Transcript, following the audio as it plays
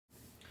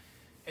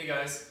Hey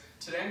guys,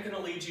 today I'm going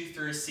to lead you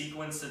through a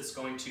sequence that's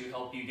going to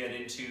help you get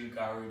into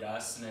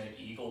Garudasana,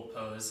 Eagle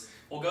Pose.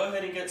 We'll go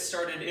ahead and get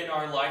started in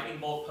our Lightning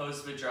Bolt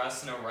Pose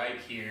Vajrasana right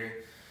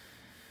here.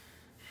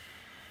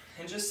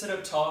 And just sit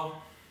up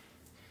tall,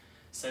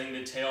 setting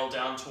the tail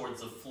down towards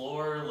the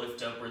floor,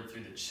 lift upward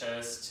through the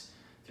chest,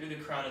 through the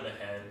crown of the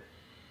head.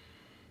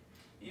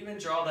 Even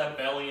draw that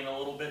belly in a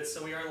little bit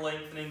so we are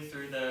lengthening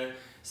through the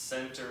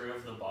center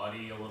of the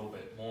body a little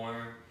bit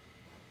more.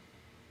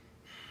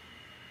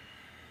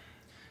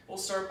 We'll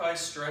start by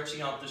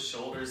stretching out the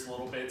shoulders a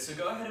little bit. So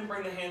go ahead and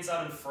bring the hands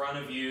out in front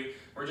of you.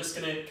 We're just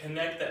going to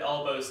connect the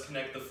elbows,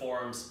 connect the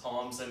forearms,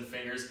 palms, and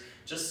fingers.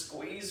 Just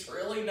squeeze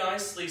really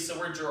nicely so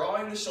we're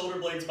drawing the shoulder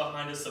blades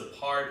behind us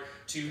apart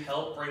to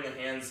help bring the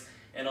hands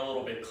in a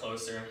little bit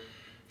closer.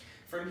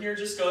 From here,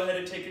 just go ahead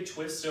and take a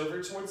twist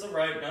over towards the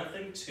right.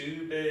 Nothing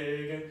too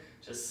big,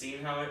 just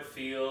seeing how it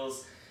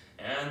feels.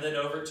 And then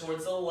over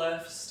towards the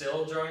left,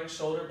 still drawing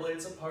shoulder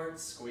blades apart,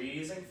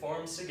 squeezing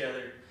forearms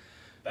together.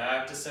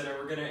 Back to center,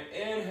 we're gonna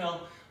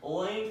inhale,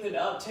 lengthen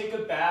up, take a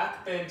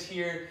back bend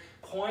here,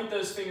 point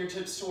those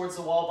fingertips towards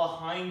the wall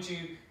behind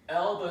you,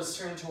 elbows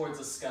turn towards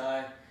the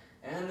sky,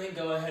 and then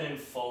go ahead and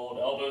fold,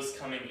 elbows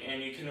coming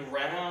in. You can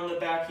round the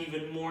back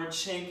even more,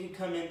 chin can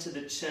come into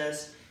the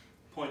chest,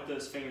 point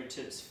those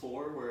fingertips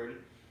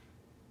forward,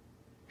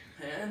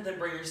 and then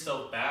bring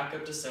yourself back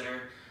up to center,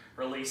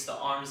 release the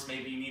arms,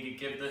 maybe you need to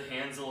give the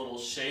hands a little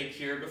shake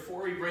here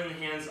before we bring the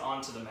hands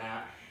onto the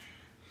mat.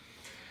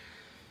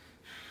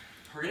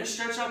 We're going to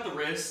stretch out the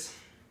wrists.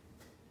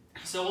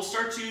 So we'll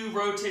start to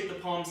rotate the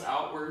palms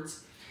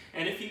outwards.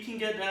 And if you can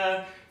get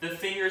the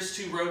fingers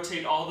to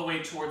rotate all the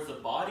way towards the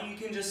body, you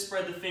can just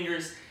spread the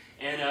fingers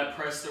and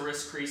press the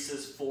wrist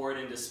creases forward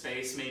into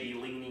space, maybe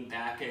leaning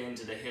back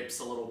into the hips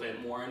a little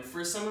bit more. And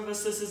for some of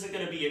us, this isn't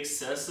going to be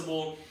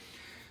accessible.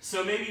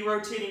 So maybe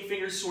rotating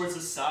fingers towards the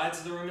sides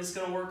of the room is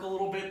going to work a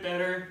little bit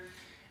better.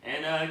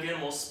 And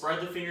again, we'll spread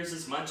the fingers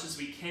as much as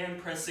we can,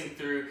 pressing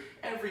through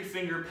every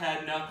finger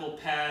pad, knuckle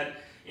pad,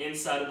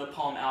 inside of the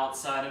palm,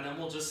 outside, and then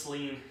we'll just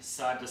lean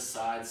side to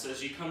side. So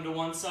as you come to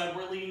one side,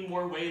 we're leaning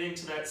more weight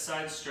into that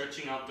side,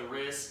 stretching out the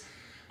wrist.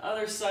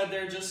 Other side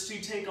there, just to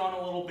take on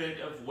a little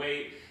bit of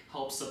weight,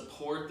 help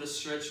support the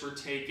stretch we're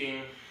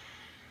taking.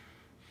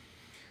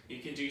 You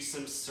can do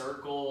some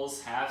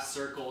circles, half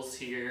circles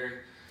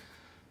here.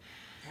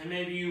 And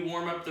maybe you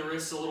warm up the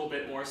wrists a little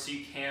bit more so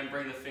you can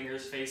bring the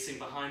fingers facing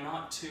behind.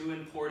 Not too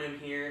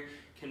important here.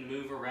 Can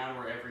move around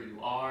wherever you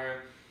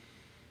are.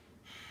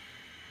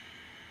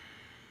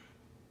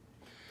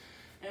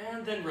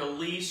 And then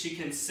release. You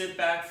can sit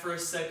back for a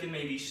second,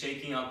 maybe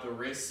shaking out the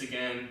wrists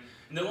again.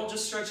 And then we'll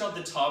just stretch out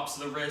the tops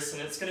of the wrists,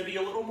 and it's going to be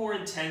a little more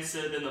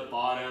intensive than the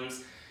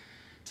bottoms.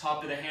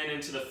 Top of the hand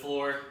into the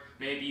floor.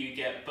 Maybe you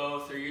get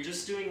both, or you're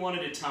just doing one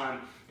at a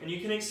time. And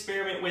you can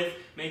experiment with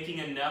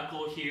making a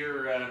knuckle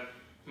here, or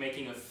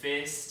making a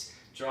fist,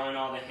 drawing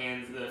all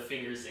the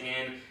fingers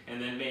in, and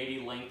then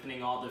maybe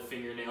lengthening all the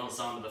fingernails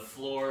onto the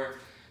floor.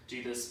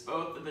 Do this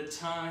both at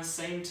the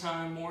same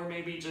time, or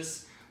maybe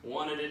just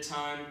one at a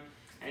time.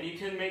 And you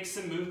can make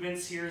some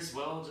movements here as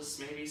well, just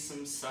maybe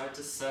some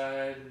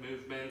side-to-side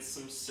movements,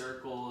 some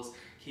circles,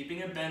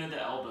 keeping a bend at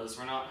the elbows.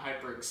 We're not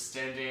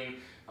hyperextending,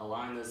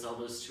 allowing those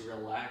elbows to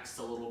relax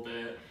a little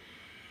bit.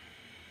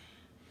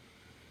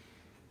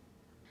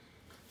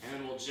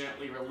 And we'll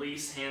gently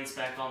release, hands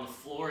back on the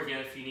floor.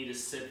 Again, if you need to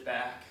sit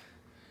back,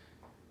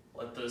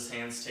 let those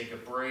hands take a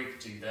break,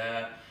 do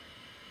that.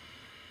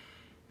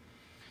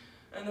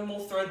 And then we'll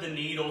thread the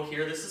needle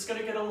here. This is going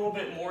to get a little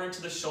bit more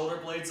into the shoulder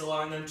blades,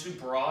 allowing them to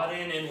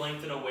broaden and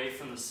lengthen away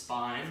from the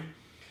spine.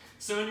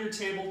 So in your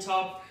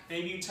tabletop,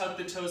 maybe you tuck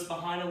the toes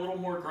behind, a little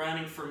more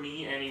grounding for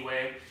me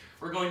anyway.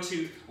 We're going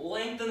to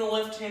lengthen the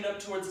left hand up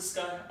towards the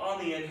sky on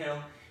the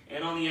inhale,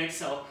 and on the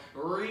exhale,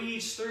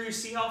 reach through.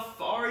 See how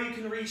far you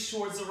can reach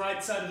towards the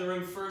right side of the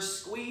room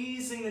first,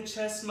 squeezing the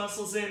chest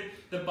muscles in,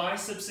 the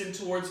biceps in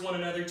towards one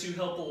another to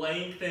help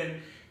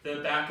lengthen the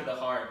back of the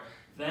heart.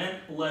 Then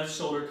left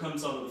shoulder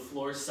comes onto the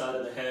floor, side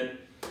of the head.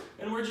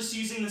 And we're just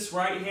using this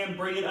right hand,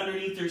 bring it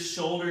underneath your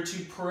shoulder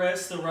to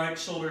press the right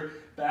shoulder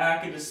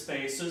back into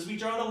space. So as we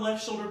draw the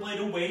left shoulder blade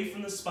away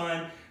from the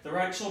spine, the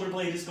right shoulder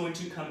blade is going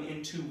to come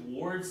in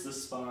towards the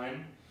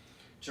spine.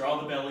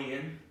 Draw the belly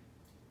in.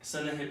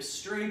 Send the hips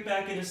straight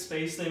back into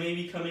space. They may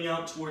be coming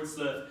out towards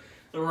the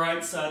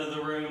right side of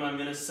the room. I'm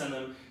going to send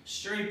them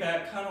straight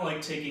back, kind of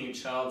like taking a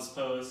child's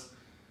pose.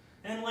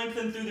 And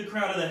lengthen through the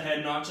crown of the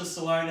head, not just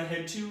allowing the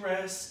head to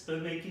rest,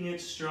 but making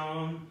it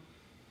strong.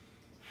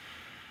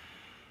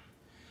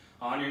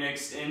 On your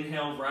next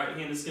inhale, right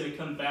hand is going to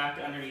come back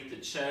underneath the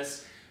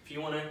chest. If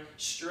you want to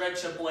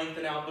stretch up,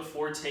 lengthen out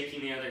before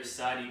taking the other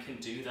side, you can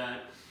do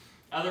that.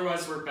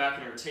 Otherwise, we're back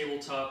in our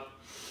tabletop.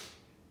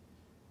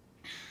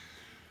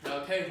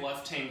 Okay,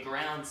 left hand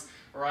grounds,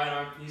 right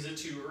arm, use it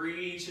to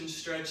reach and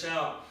stretch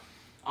out.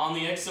 On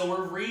the exhale,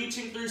 we're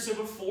reaching through, so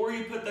before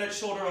you put that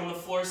shoulder on the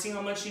floor, see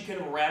how much you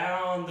can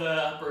round the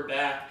upper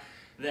back.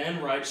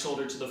 Then right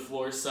shoulder to the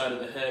floor, side of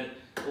the head,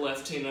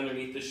 left hand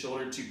underneath the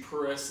shoulder to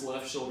press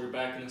left shoulder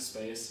back into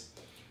space.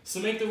 So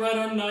make the right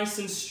arm nice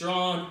and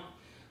strong.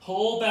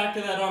 Whole back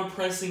of that arm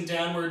pressing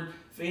downward,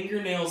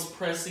 fingernails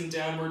pressing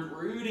downward,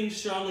 rooting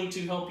strongly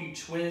to help you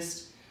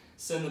twist.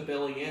 Send the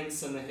belly in,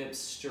 send the hips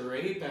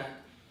straight back.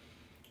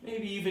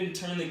 Maybe even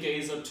turn the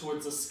gaze up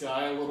towards the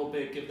sky a little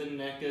bit, give the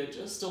neck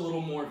just a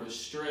little more of a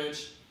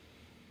stretch.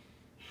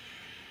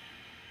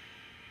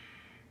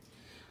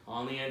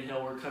 On the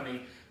inhale, we're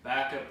coming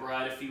back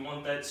upright. If you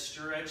want that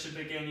stretch up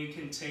again, you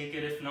can take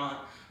it. If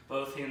not,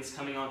 both hands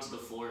coming onto the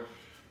floor.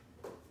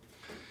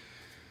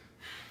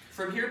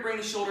 From here, bring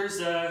the shoulders,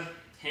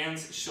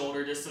 hands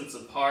shoulder distance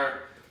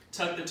apart.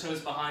 Tuck the toes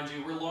behind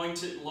you. We're lowering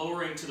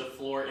to the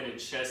floor in a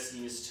chest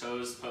knees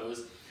toes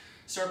pose.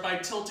 Start by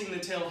tilting the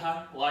tail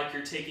high like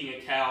you're taking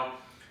a cow.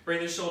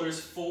 Bring the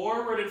shoulders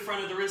forward in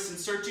front of the wrists and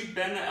start to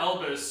bend the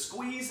elbows.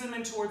 Squeeze them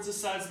in towards the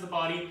sides of the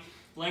body.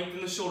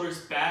 Lengthen the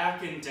shoulders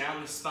back and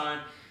down the spine.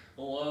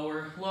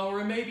 Lower,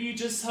 lower. Maybe you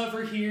just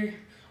hover here,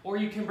 or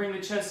you can bring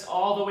the chest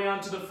all the way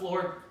onto the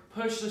floor.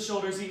 Push the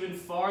shoulders even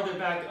farther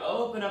back.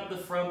 Open up the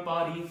front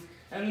body.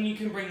 And then you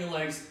can bring the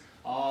legs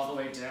all the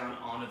way down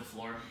onto the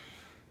floor.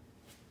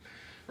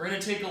 We're going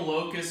to take a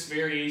locust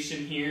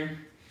variation here.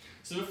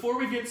 So before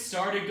we get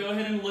started, go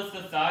ahead and lift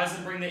the thighs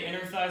and bring the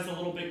inner thighs a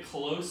little bit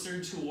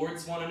closer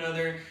towards one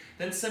another.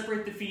 Then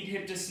separate the feet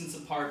hip distance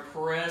apart.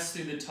 Press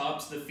through the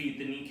tops of the feet.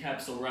 The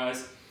kneecaps will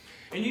rise.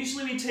 And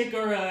usually we take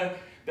our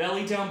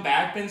belly down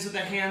back bends with the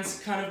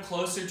hands kind of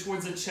closer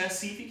towards the chest.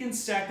 See if you can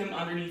stack them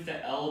underneath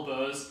the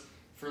elbows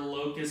for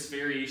locust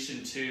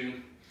variation 2.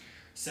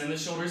 Send the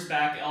shoulders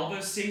back,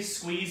 elbows stay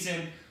squeezed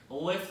in,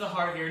 lift the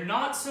heart here.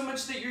 Not so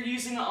much that you're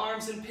using the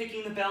arms and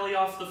picking the belly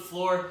off the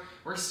floor.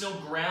 We're still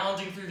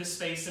grounding through the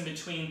space in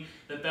between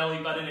the belly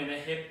button and the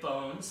hip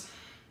bones.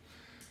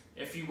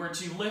 If you were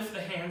to lift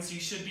the hands, you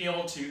should be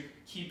able to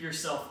keep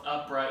yourself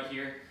upright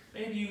here.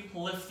 Maybe you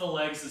lift the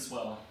legs as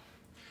well.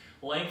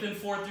 Lengthen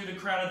forward through the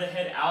crown of the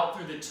head, out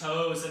through the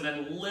toes, and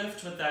then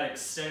lift with that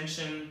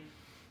extension.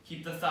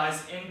 Keep the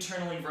thighs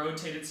internally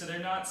rotated so they're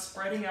not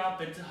spreading out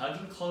but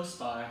hugging close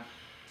by.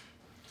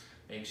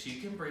 Make sure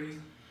you can breathe.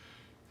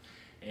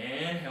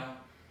 Inhale.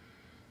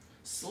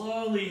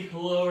 Slowly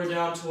lower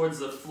down towards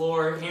the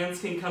floor. Hands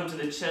can come to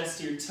the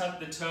chest here. Tuck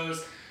the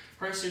toes.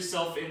 Press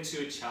yourself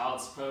into a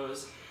child's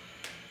pose.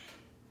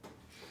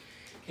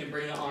 You can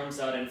bring the arms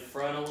out in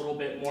front a little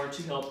bit more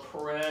to help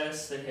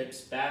press the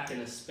hips back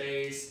into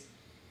space.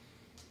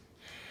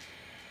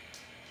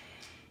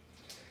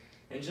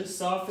 And just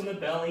soften the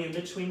belly in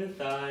between the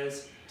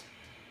thighs.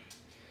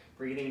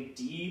 Breathing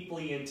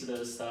deeply into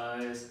those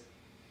thighs.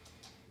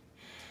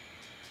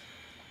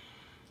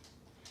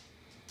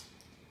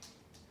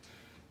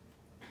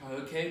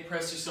 Okay,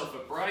 press yourself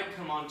upright,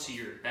 come onto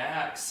your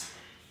backs.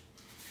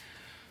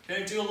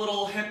 Gonna do a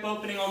little hip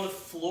opening on the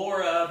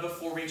floor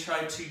before we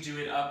try to do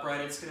it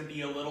upright. It's gonna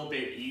be a little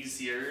bit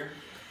easier.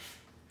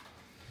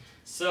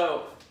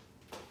 So,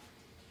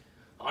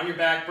 on your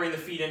back, bring the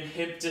feet in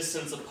hip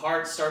distance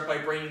apart. Start by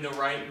bringing the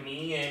right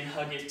knee in,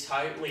 hug it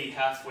tightly,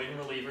 half wing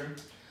reliever.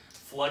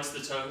 Flex the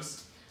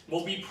toes.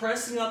 We'll be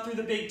pressing up through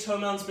the big toe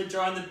mounds, but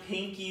drawing the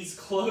pinkies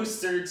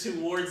closer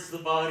towards the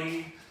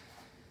body.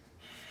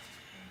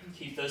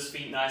 Keep those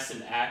feet nice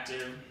and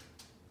active.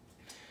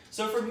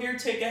 So from here,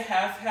 take a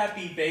half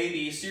happy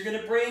baby. So you're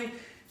going to bring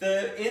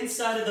the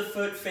inside of the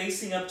foot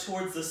facing up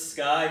towards the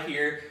sky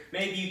here.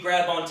 Maybe you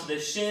grab onto the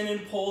shin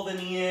and pull the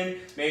knee in.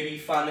 Maybe you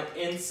find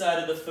the inside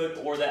of the foot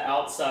or the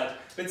outside.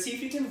 But see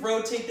if you can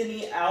rotate the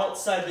knee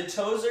outside. The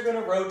toes are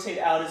going to rotate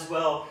out as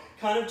well,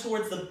 kind of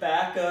towards the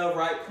back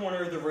right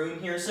corner of the room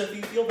here. So if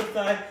you feel the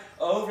thigh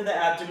over the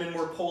abdomen,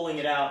 we're pulling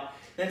it out.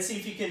 Then see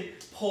if you can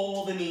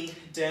pull the knee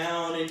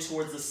down in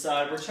towards the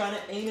side. We're trying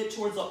to aim it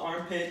towards the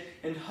armpit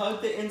and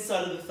hug the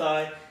inside of the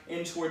thigh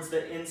in towards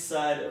the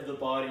inside of the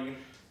body.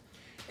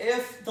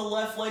 If the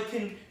left leg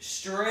can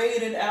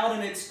straighten out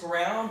and it's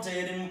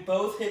grounded and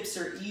both hips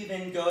are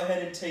even, go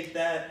ahead and take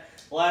that.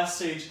 Last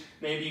stage,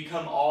 maybe you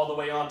come all the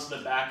way onto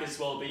the back as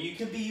well, but you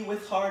can be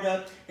with heart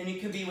up and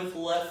you can be with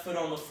left foot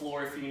on the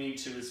floor if you need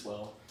to as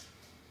well.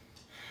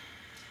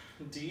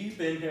 Deep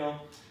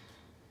inhale.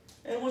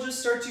 And we'll just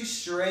start to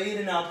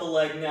straighten out the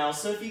leg now.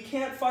 So if you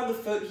can't find the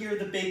foot here,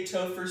 the big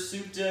toe for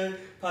Supta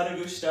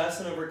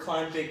Padangusthasana,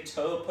 reclined big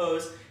toe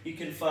pose, you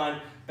can find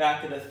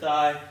back of the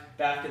thigh,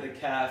 back of the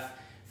calf.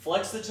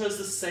 Flex the toes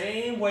the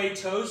same way,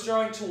 toes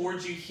drawing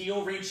towards you,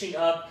 heel reaching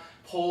up,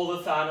 pull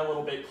the thigh a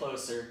little bit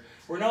closer.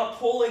 We're not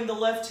pulling the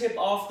left hip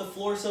off the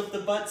floor, so if the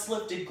butt's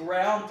lifted,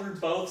 ground through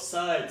both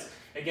sides.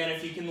 Again,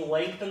 if you can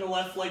lengthen the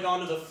left leg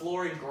onto the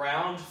floor and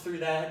ground through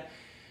that,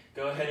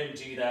 go ahead and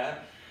do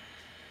that.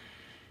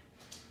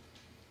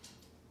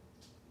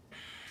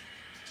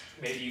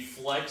 Maybe you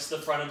flex the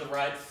front of the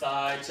right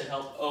thigh to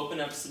help open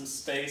up some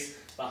space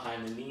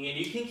behind the knee.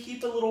 And you can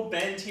keep a little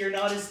bend here,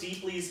 not as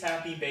deeply as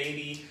happy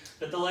baby,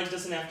 but the leg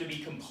doesn't have to be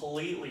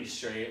completely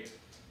straight.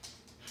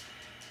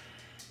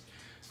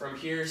 From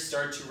here,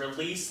 start to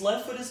release.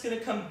 Left foot is going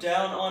to come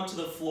down onto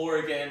the floor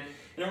again.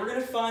 And we're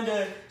going to find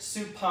a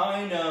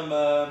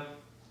supinum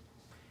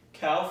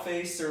cow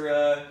face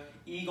or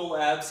eagle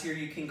abs here,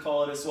 you can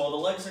call it as well. The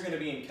legs are going to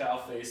be in cow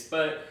face,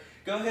 but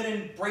go ahead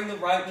and bring the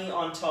right knee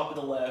on top of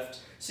the left.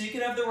 So you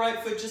can have the right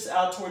foot just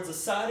out towards the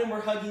side, and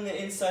we're hugging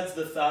the insides of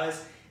the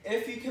thighs.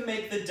 If you can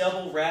make the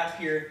double wrap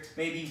here,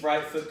 maybe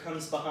right foot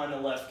comes behind the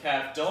left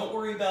calf. Don't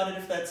worry about it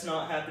if that's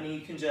not happening.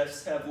 You can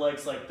just have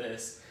legs like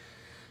this.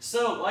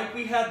 So like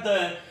we had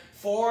the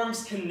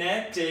forearms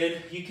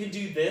connected, you can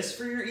do this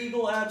for your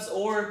eagle abs,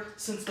 or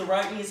since the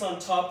right knee is on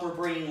top, we're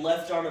bringing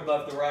left arm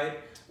above the right.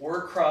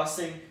 We're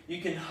crossing.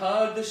 You can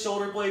hug the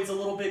shoulder blades a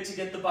little bit to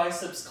get the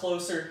biceps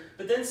closer,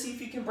 but then see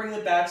if you can bring the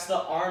backs of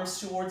the arms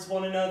towards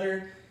one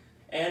another.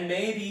 And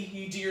maybe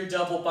you do your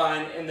double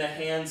bind and the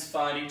hands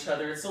find each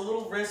other. It's a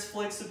little wrist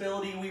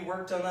flexibility. We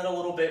worked on that a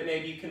little bit.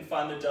 Maybe you can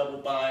find the double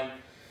bind.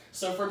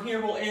 So from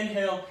here, we'll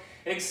inhale,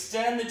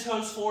 extend the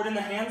toes forward and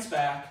the hands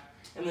back.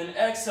 And then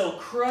exhale,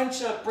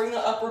 crunch up, bring the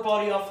upper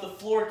body off the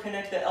floor,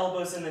 connect the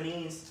elbows and the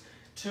knees.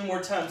 2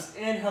 more times.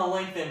 Inhale,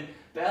 lengthen.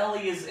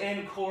 Belly is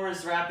in, core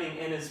is wrapping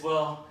in as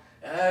well.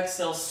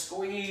 Exhale,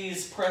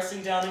 squeeze,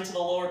 pressing down into the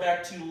lower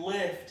back to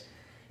lift.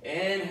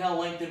 Inhale,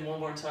 lengthen 1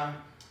 more time.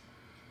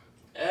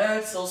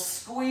 Exhale,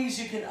 squeeze.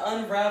 You can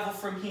unravel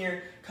from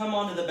here, come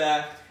onto the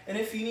back. And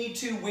if you need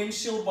to,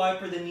 windshield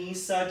wiper the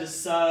knees side to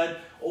side,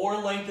 or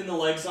lengthen the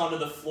legs onto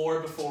the floor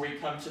before we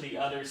come to the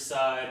other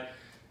side.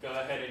 Go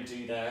ahead and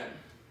do that.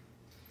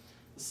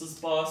 This is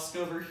Bosk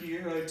over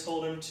here. I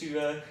told him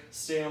to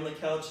stay on the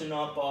couch and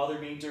not bother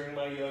me during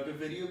my yoga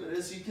video, but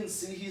as you can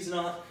see, he's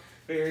not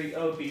very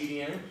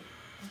obedient.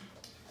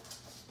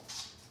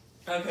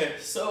 Okay,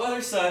 so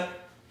other side.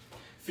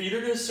 Feet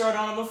are going to start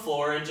on the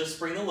floor, and just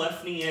bring the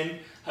left knee in,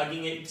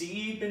 hugging it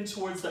deep in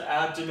towards the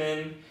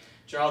abdomen.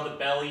 Draw the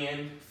belly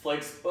in,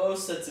 flex both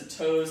sets of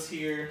toes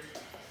here.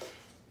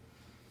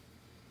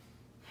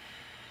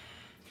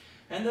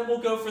 And then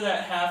we'll go for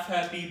that half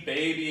happy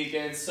baby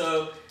again.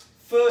 So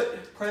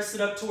foot, press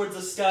it up towards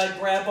the sky,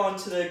 grab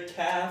onto the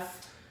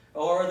calf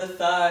or the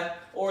thigh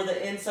or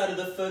the inside of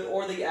the foot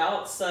or the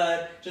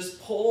outside. Just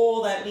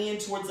pull that knee in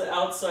towards the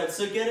outside.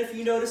 So again, if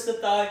you notice the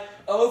thigh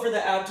over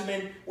the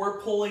abdomen,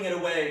 we're pulling it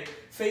away.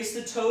 Face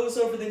the toes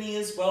over the knee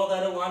as well.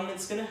 That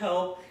alignment's going to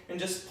help. And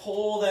just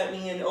pull that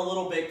knee in a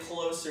little bit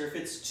closer. If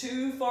it's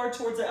too far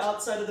towards the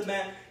outside of the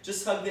mat,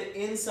 just hug the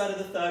inside of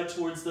the thigh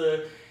towards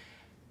the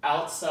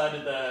outside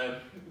of the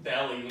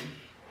belly.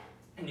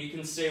 And you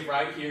can stay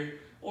right here,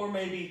 or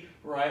maybe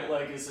right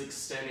leg is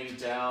extending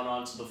down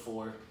onto the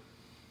floor.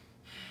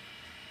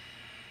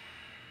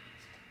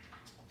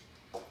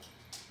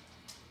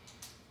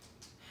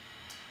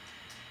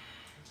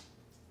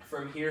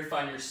 From here,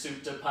 find your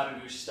Supta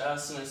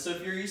Padangusthasana. So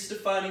if you're used to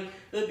finding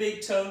the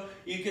big toe,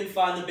 you can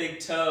find the big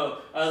toe.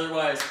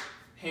 Otherwise,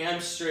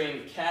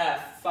 hamstring,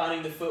 calf,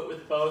 finding the foot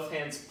with both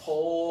hands,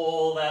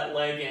 pull that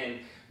leg in.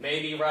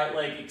 Maybe right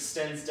leg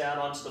extends down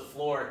onto the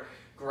floor.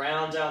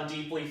 Ground down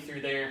deeply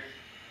through there.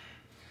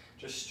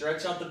 Just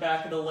stretch out the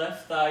back of the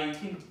left thigh. You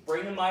can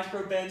bring a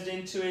micro bend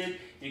into it.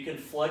 You can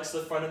flex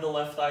the front of the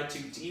left thigh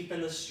to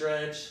deepen the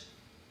stretch.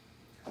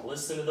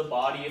 Listen to the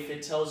body. If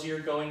it tells you you're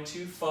going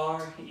too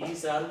far,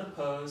 ease out of the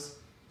pose.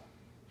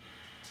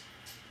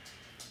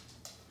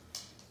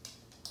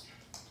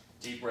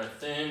 Deep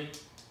breath in.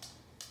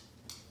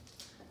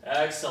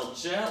 Exhale,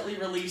 gently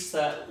release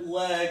that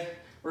leg.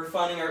 We're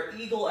finding our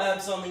eagle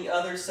abs on the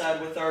other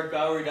side with our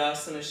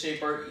Garudasana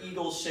shape, our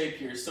eagle shape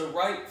here. So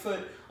right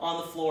foot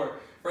on the floor.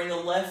 Bring the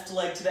left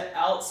leg to the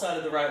outside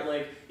of the right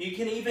leg. You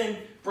can even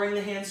bring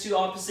the hands to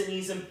opposite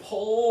knees and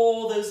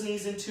pull those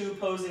knees in 2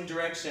 opposing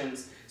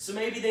directions. So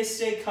maybe they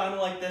stay kind of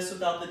like this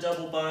without the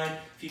double bind.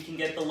 If you can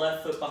get the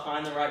left foot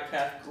behind the right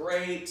calf,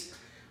 great.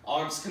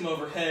 Arms come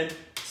overhead.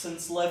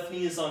 Since left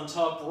knee is on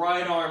top,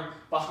 right arm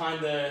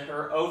behind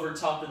or over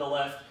top of the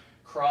left.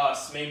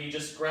 Cross. Maybe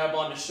just grab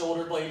onto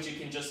shoulder blades. You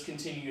can just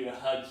continue to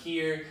hug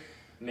here.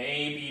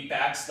 Maybe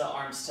backs of the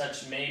arms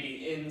touch.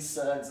 Maybe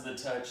insides of the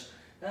touch.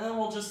 And then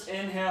we'll just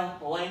inhale,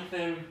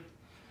 lengthen,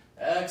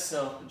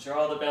 exhale,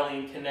 draw the belly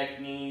and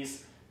connect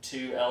knees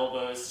to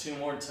elbows. 2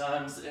 more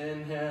times.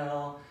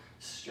 Inhale,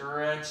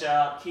 stretch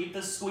out. Keep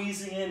the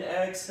squeezing in.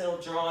 Exhale,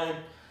 draw in.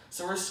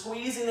 So we're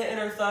squeezing the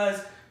inner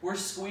thighs. We're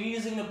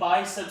squeezing the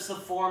biceps, the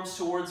forearms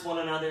towards one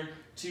another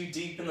to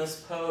deepen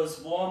this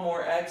pose. 1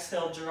 more.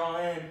 Exhale, draw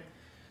in.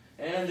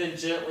 And then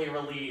gently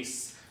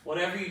release.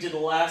 Whatever you did the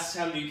last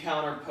time you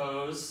counter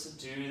pose,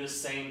 do the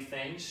same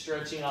thing.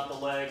 Stretching out the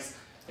legs,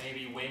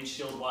 maybe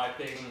windshield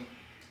wiping.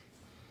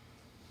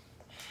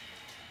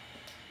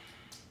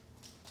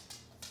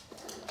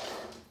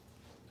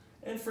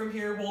 And from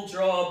here, we'll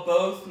draw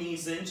both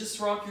knees in. Just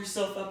rock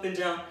yourself up and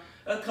down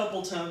a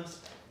couple times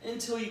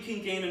until you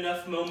can gain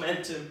enough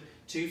momentum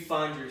to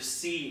find your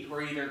seat.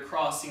 We're either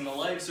crossing the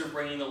legs or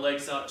bringing the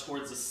legs out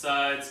towards the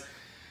sides.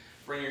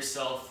 Bring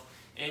yourself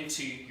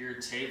into your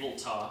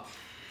tabletop.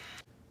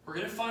 We're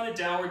going to find a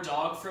downward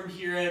dog from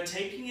here,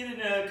 taking it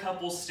in a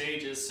couple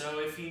stages. So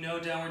if you know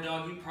downward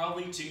dog, you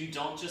probably do.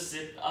 Don't just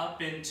zip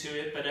up into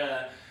it,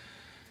 but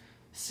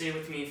stay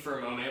with me for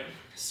a moment.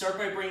 Start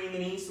by bringing the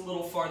knees a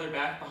little farther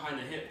back behind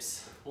the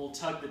hips. We'll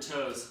tuck the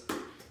toes.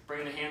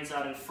 Bring the hands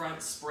out in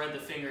front, spread the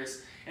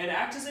fingers, and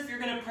act as if you're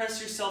going to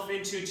press yourself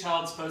into a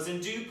child's pose,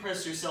 and do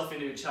press yourself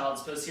into a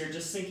child's pose here,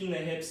 just sinking the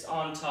hips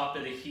on top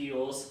of the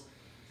heels.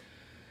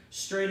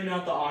 Straighten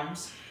out the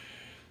arms.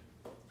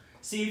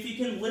 See if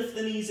you can lift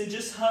the knees and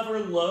just hover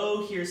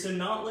low here, so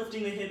not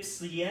lifting the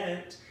hips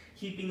yet,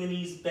 keeping the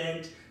knees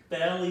bent,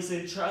 bellies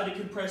in, try to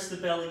compress the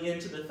belly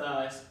into the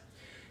thighs.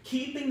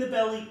 Keeping the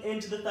belly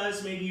into the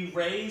thighs, maybe you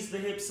raise the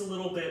hips a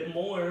little bit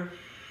more.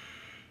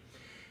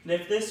 And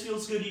if this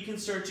feels good, you can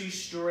start to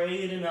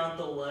straighten out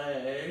the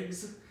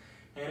legs.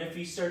 And if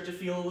you start to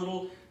feel a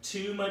little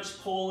too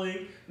much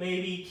pulling,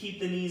 maybe keep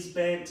the knees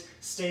bent,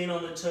 staying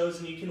on the toes,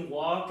 and you can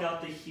walk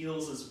out the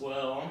heels as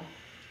well.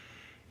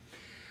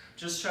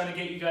 Just trying to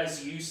get you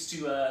guys used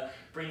to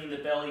bringing the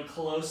belly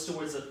close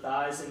towards the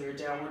thighs in your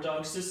downward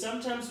dog. So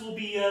sometimes we'll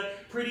be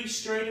pretty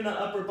straight in the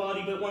upper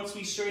body, but once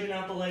we straighten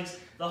out the legs,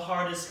 the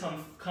heart is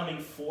coming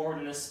forward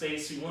in a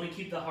space. We want to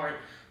keep the heart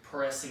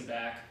pressing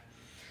back.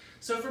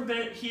 So from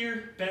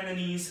here, bend the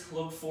knees,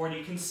 look forward.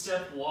 You can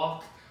step,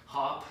 walk,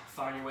 hop,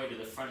 find your way to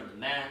the front of the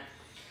mat.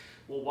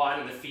 We'll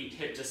widen the feet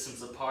hip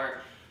distance apart.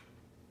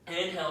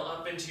 Inhale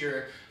up into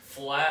your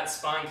flat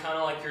spine, kind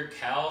of like your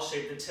cow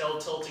shape, the tail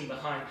tilting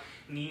behind.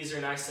 Knees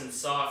are nice and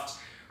soft.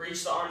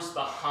 Reach the arms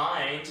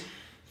behind.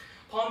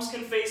 Palms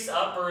can face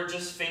up or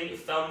just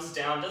thumbs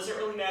down. Doesn't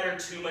really matter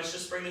too much.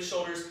 Just bring the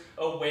shoulders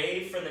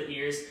away from the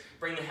ears.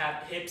 Bring the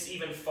hips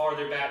even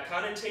farther back,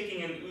 kind of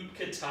taking an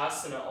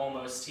Utkatasana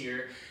almost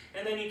here.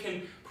 And then you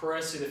can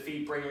press through the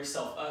feet, bring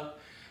yourself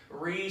up.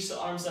 Reach the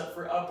arms up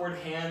for upward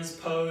hands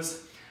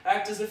pose.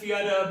 Act as if you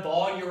had a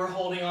ball you were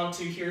holding on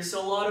to here.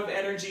 So a lot of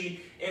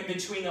energy in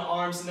between the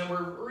arms. And then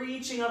we're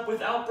reaching up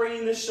without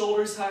bringing the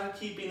shoulders high,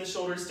 keeping the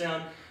shoulders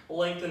down.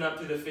 Lengthen up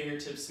through the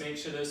fingertips. Make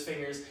sure those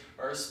fingers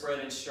are spread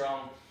and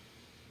strong.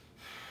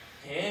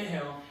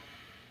 Inhale.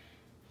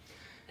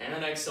 And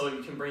then exhale,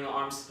 you can bring the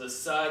arms to the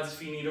sides.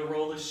 If you need to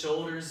roll the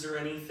shoulders or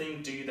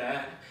anything, do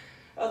that.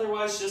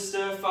 Otherwise, just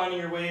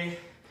finding your way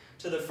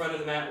to the front of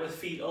the mat with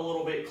feet a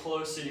little bit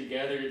closer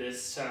together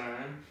this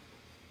time.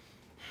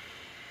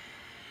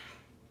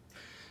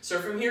 So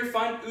from here,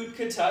 find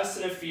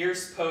Utkatasana,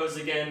 fierce pose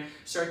again.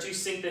 Start to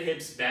sink the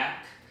hips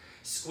back.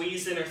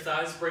 Squeeze inner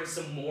thighs, bring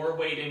some more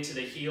weight into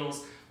the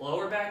heels.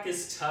 Lower back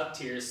is tucked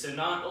here, so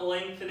not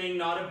lengthening,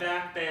 not a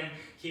back bend,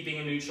 keeping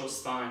a neutral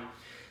spine.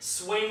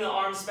 Swing the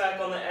arms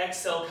back on the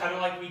exhale, kind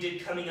of like we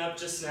did coming up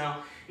just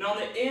now. And on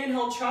the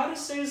inhale, try to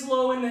stay as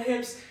low in the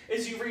hips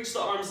as you reach the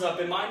arms up.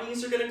 And my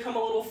knees are going to come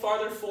a little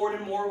farther forward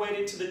and more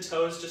weighted to the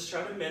toes. Just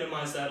try to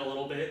minimize that a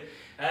little bit.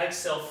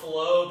 Exhale,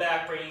 flow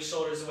back, bringing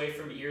shoulders away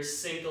from ears.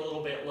 Sink a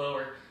little bit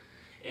lower.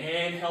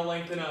 Inhale,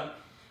 lengthen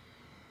up.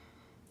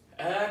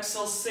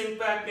 Exhale, sink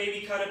back,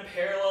 maybe kind of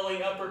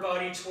paralleling upper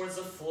body towards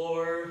the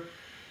floor.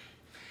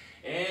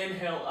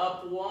 Inhale,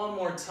 up one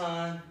more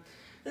time.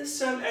 This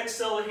time,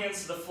 exhale the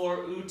hands to the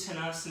floor,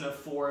 Uttanasana,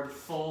 forward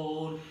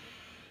fold.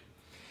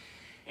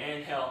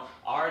 Inhale,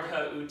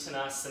 Ardha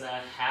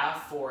Uttanasana,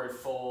 half forward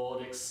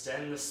fold,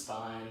 extend the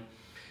spine.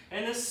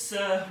 And this,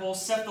 we'll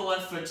step the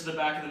left foot to the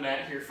back of the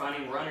mat here,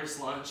 finding runner's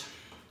lunge.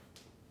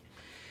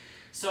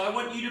 So I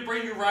want you to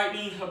bring your right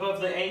knee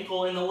above the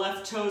ankle and the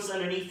left toes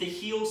underneath the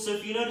heel. So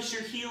if you notice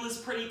your heel is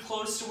pretty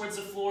close towards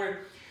the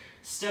floor,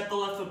 step the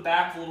left foot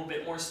back a little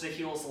bit more so the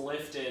heel is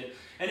lifted.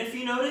 And if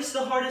you notice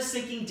the heart is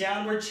sinking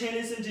downward, chin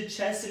is into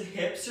chest and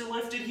hips are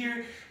lifted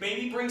here,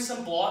 maybe bring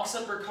some blocks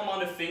up or come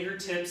onto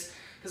fingertips,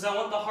 because I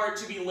want the heart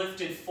to be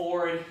lifted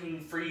forward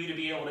and for you to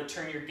be able to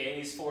turn your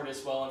gaze forward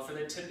as well, and for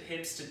the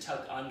hips to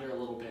tuck under a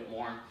little bit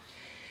more.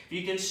 If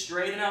you can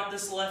straighten out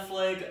this left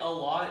leg a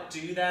lot,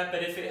 do that,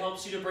 but if it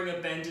helps you to bring a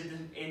bend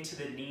into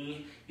the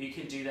knee, you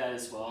can do that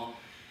as well.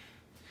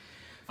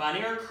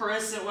 Finding our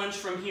crescent lunge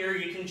from here,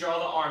 you can draw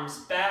the arms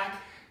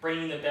back,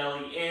 bringing the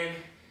belly in.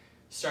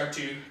 Start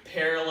to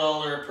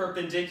parallel or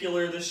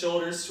perpendicular the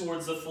shoulders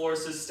towards the floor,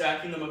 so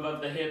stacking them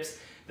above the hips,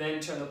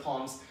 then turn the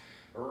palms,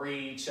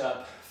 reach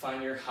up,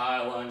 find your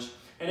high lunge.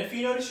 And if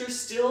you notice you're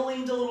still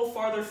leaned a little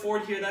farther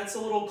forward here, that's a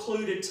little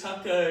clue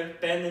to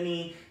bend the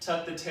knee,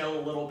 tuck the tail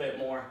a little bit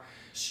more.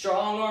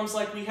 Strong arms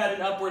like we had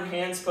in upward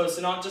hands pose,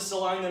 so not just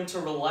allowing them to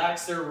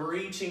relax, they're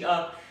reaching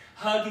up,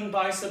 hugging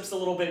biceps a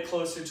little bit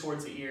closer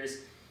towards the ears.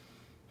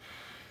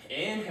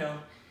 Inhale.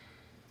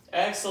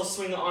 Exhale,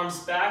 swing the arms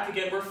back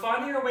again. We're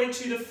finding our way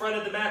to the front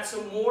of the mat,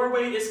 so more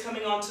weight is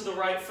coming onto the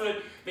right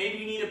foot. Maybe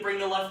you need to bring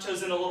the left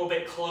toes in a little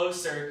bit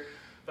closer,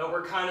 but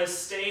we're kind of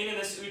staying in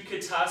this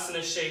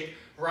Utkatasana shape.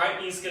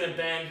 Right knee's going to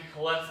bend,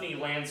 left knee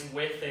lands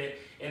with it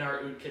in our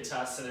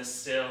Utkatasana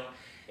still.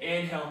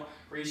 Inhale,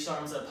 reach the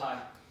arms up high.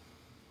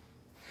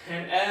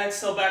 And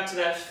exhale back to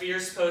that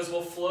fierce pose.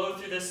 We'll flow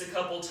through this a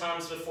couple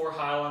times before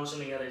high lunge on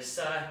the other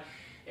side.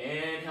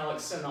 Inhale,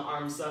 extend the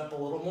arms up, a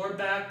little more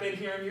back bend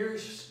here in your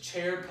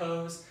chair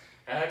pose.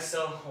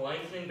 Exhale,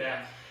 lengthening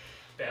back.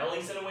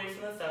 Belly's in away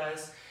from the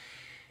thighs.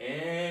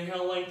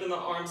 Inhale, lengthen the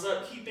arms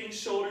up, keeping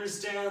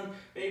shoulders down.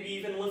 Maybe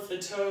even lift the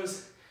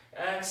toes.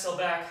 Exhale,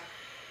 back.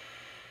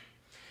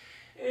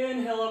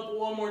 Inhale up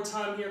one more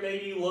time here.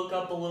 Maybe look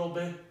up a little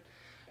bit.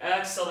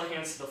 Exhale the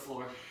hands to the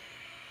floor.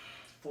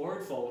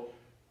 forward fold.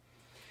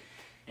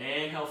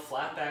 Inhale,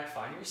 flat back,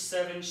 find your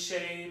 7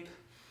 shape.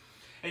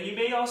 And you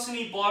may also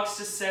need blocks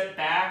to set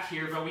back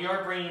here, but we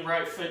are bringing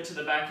right foot to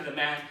the back of the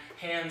mat.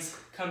 Hands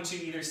come to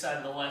either side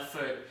of the left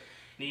foot.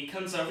 Knee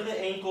comes over the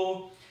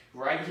ankle,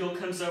 right heel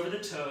comes over the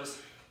toes.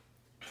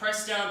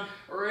 Press down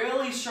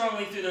really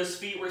strongly through those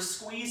feet. We're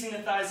squeezing the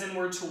thighs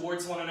inward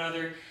towards one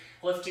another,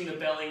 lifting the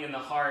belly and the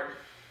heart.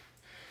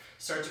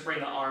 Start to bring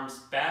the arms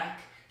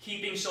back,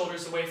 keeping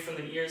shoulders away from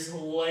the ears,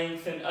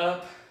 lengthen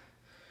up.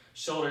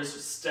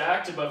 Shoulders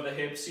stacked above the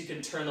hips. You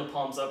can turn the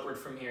palms upward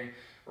from here.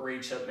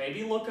 Reach up,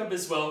 maybe look up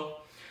as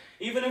well.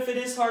 Even if it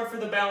is hard for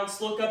the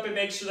balance, look up and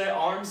make sure that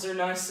arms are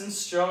nice and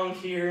strong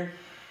here.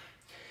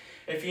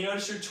 If you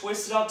notice you're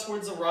twisted out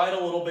towards the right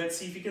a little bit,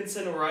 see if you can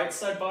send the right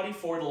side body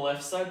forward, the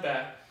left side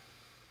back.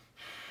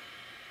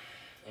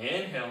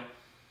 Inhale.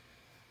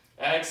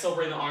 Exhale,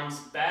 bring the arms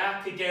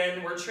back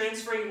again. We're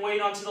transferring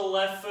weight onto the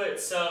left foot,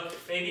 so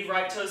maybe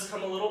right toes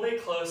come a little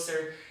bit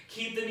closer.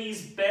 Keep the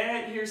knees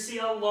bent here. See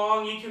how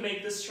long you can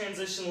make this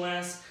transition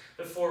last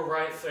before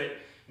right foot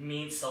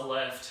meets the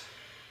left.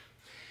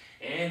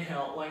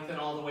 Inhale, lengthen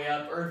all the way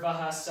up. Urdhva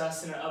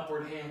Hastasana,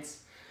 upward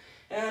hands.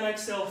 And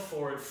exhale,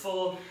 forward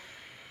fold.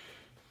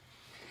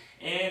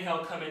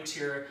 Inhale, come into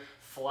your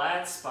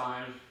flat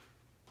spine.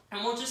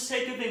 And we'll just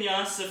take a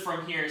vinyasa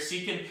from here. So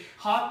you can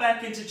hop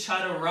back into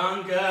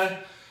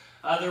chaturanga.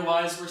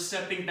 Otherwise, we're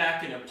stepping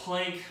back in a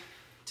plank.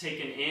 Take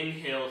an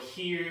inhale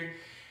here.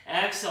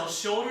 Exhale,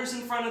 shoulders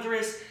in front of the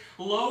wrist.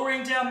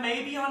 Lowering down,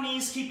 maybe on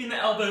knees, keeping the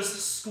elbows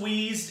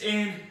squeezed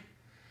in.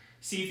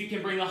 See if you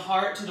can bring the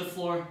heart to the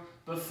floor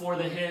before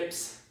the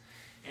hips.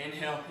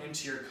 Inhale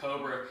into your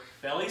cobra.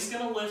 Belly's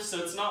going to lift, so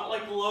it's not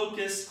like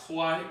locust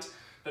quite,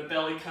 but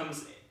belly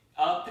comes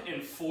up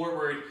and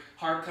forward.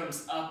 Heart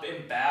comes up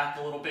and back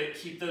a little bit.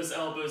 Keep those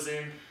elbows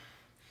in.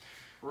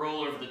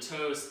 Roll over the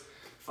toes.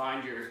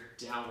 Find your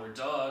downward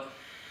dog.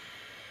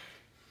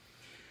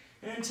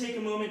 And take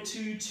a moment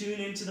to tune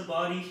into the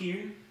body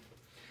here.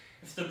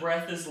 If the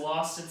breath is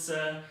lost, it's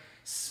a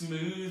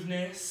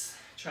smoothness.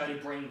 Try to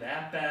bring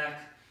that back.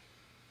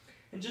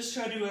 And just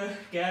try to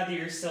gather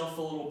yourself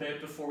a little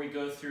bit before we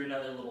go through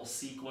another little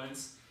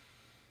sequence.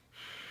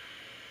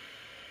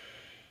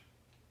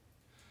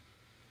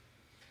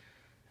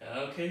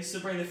 Okay, so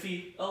bring the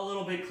feet a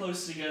little bit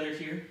close together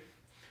here.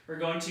 We're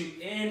going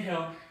to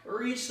inhale,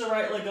 reach the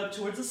right leg up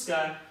towards the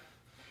sky.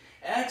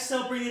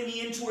 Exhale, bring the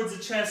knee in towards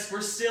the chest.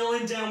 We're still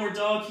in downward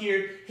dog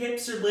here.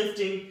 Hips are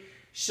lifting,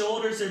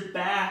 shoulders are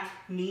back,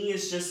 knee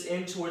is just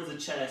in towards the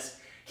chest.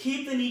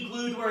 Keep the knee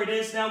glued where it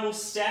is. Now we'll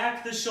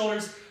stack the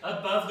shoulders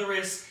above the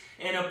wrists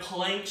in a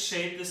plank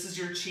shape. This is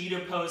your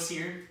cheetah pose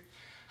here.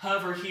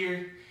 Hover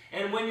here.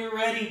 And when you're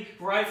ready,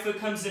 right foot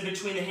comes in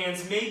between the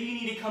hands. Maybe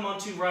you need to come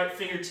onto right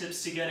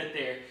fingertips to get it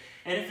there.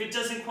 And if it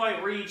doesn't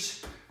quite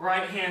reach,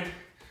 right hand,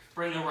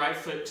 bring the right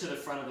foot to the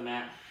front of the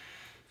mat.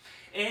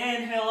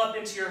 Inhale up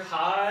into your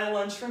high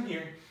lunge from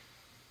here.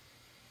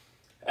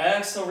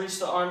 Exhale, reach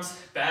the arms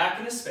back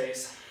into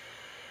space.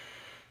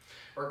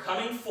 We're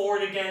coming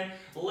forward again,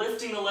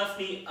 lifting the left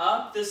knee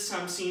up this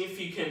time, seeing if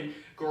you can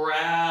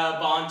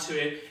grab onto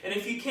it. And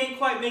if you can't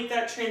quite make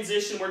that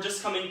transition, we're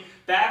just coming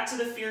back to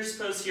the fierce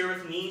pose here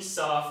with knees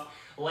soft,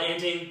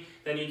 landing,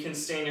 then you can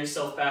stand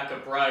yourself back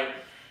upright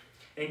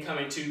and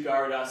coming to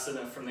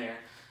Garudasana from there.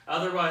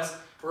 Otherwise,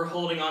 we're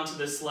holding onto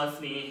this left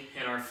knee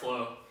in our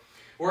flow.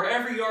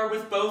 Wherever you are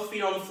with both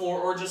feet on the floor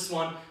or just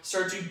one,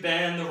 start to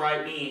bend the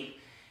right knee.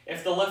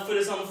 If the left foot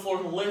is on the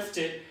floor, lift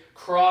it,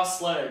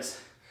 cross legs.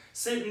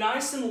 Sit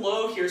nice and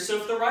low here, so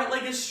if the right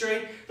leg is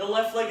straight, the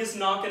left leg is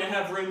not going to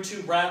have room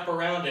to wrap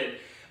around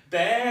it.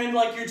 Bend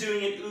like you're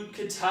doing in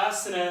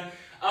Utkatasana,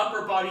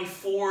 upper body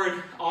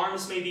forward,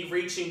 arms may be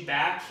reaching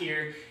back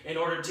here in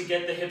order to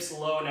get the hips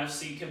low enough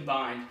so you can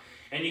bind.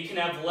 And you can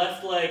have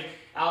left leg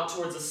out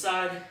towards the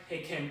side,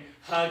 it can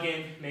hug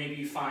in, maybe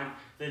you find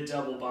the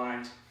double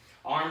bind.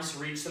 Arms,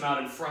 reach them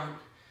out in front.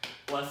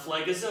 Left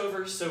leg is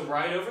over, so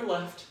right over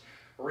left.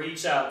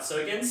 Reach out.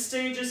 So again,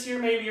 stages here,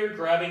 maybe you're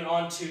grabbing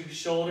onto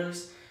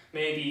shoulders,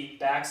 maybe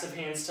backs of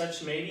hands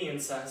touch, maybe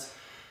insides.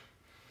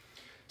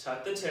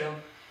 Tuck the tail.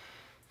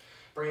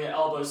 Bring the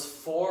elbows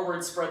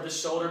forward, spread the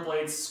shoulder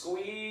blades,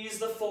 squeeze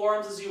the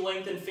forearms as you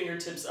lengthen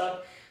fingertips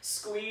up.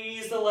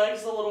 Squeeze the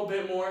legs a little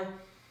bit more.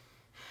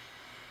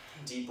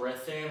 Deep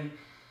breath in.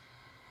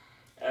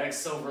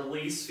 Exhale,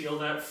 release, feel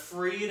that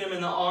freedom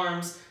in the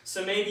arms.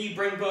 So maybe you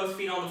bring both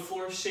feet on the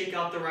floor, shake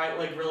out the right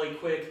leg really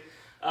quick.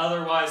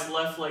 Otherwise,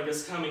 left leg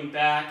is coming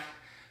back.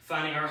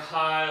 Finding our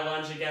high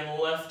lunge again,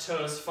 left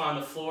toes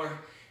find the floor.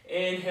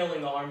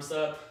 Inhaling the arms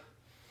up.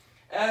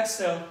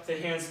 Exhale, the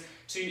hands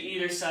to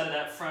either side of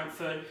that front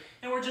foot.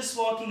 And we're just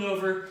walking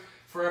over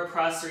for a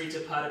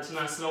Prasarita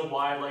Padottanasana,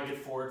 wide-legged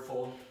forward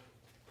fold.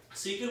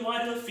 So you can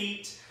widen the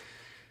feet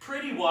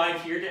pretty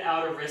wide here to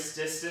outer wrist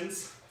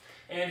distance.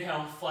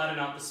 Inhale, flatten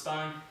out the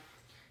spine.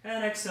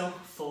 And exhale,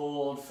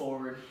 fold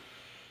forward.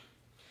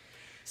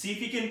 See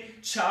if you can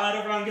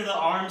chaturanga the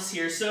arms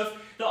here. So if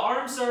the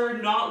arms are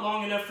not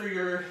long enough or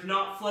you're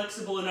not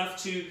flexible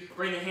enough to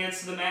bring the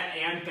hands to the mat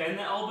and bend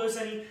the elbows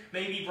any,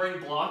 maybe bring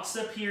blocks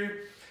up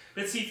here.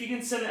 But see if you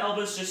can send the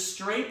elbows just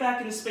straight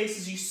back into space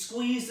as you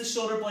squeeze the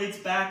shoulder blades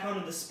back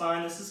onto the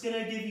spine. This is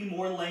going to give you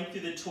more length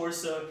through the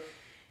torso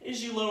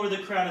as you lower the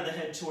crown of the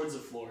head towards the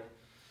floor.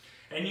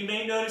 And you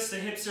may notice the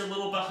hips are a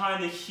little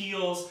behind the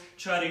heels.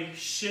 Try to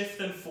shift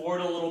them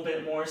forward a little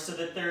bit more so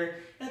that they're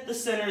at the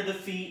center of the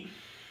feet.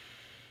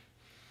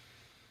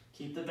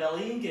 Keep the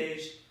belly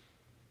engaged.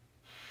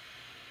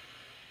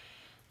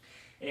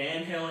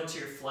 Inhale into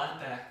your flat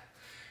back.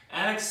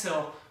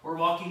 Exhale, we're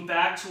walking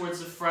back towards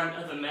the front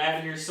of the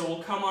mat here. So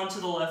we'll come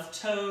onto the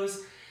left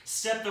toes,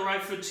 step the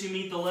right foot to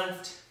meet the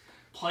left.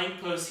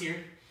 Plank pose here.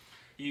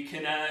 You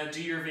can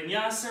do your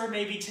vinyasa or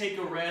maybe take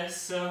a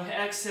rest. So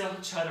exhale,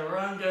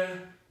 chaturanga.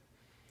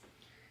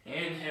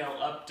 Inhale,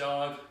 up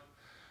dog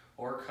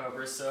or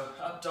cobra. So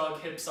up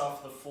dog, hips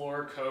off the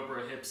floor,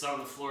 cobra, hips on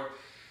the floor.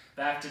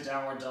 Back to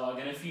downward dog.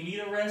 And if you need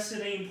a rest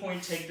at any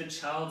point, take the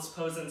child's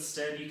pose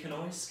instead. You can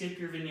always skip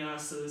your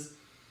vinyasas.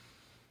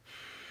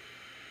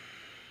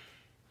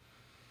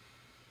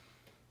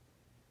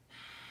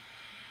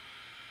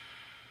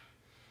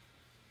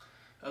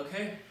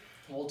 Okay,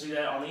 we'll do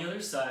that on the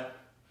other side.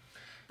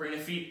 Bring the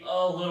feet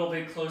a little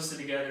bit closer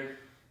together.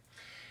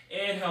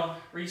 Inhale,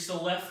 reach the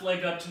left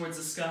leg up towards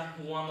the sky,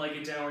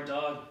 one-legged downward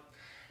dog.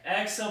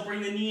 Exhale,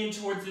 bring the knee in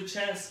towards the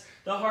chest.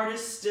 The heart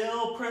is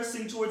still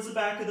pressing towards the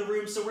back of the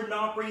room, so we're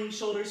not bringing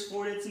shoulders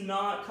forward. It's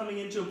not coming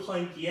into a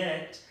plank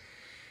yet.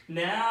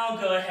 Now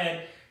go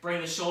ahead, bring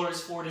the shoulders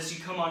forward as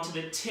you come onto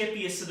the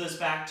tippiest of those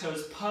back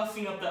toes,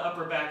 puffing up the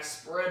upper back,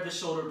 spread the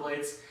shoulder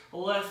blades.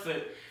 Left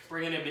foot,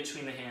 bring it in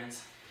between the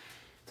hands.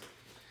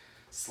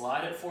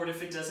 Slide it forward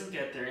if it doesn't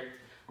get there.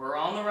 We're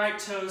on the right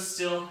toes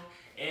still.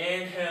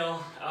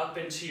 Inhale up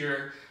into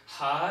your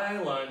high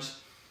lunge.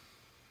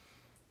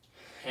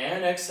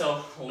 And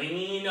exhale,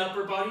 lean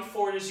upper body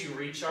forward as you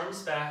reach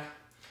arms back.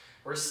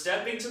 We're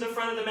stepping to the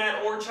front of the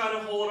mat or trying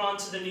to hold on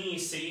to the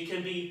knees so you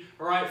can be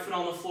right foot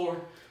on the floor,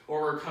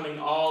 or we're coming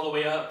all the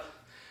way up.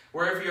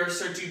 Wherever you are,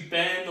 start to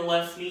bend the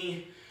left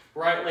knee.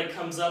 Right leg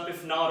comes up.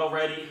 If not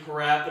already,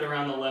 wrap it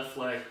around the left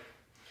leg.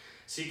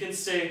 So you can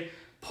stay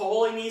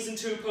pulling knees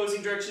into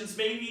opposing directions.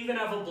 Maybe even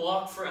have a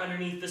block for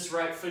underneath this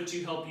right foot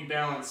to help you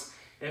balance.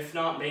 If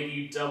not, maybe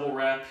you double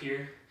wrap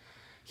here.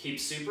 Keep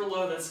super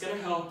low. That's going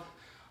to help.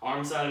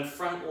 Arms out in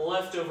front,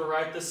 left over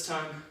right this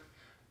time.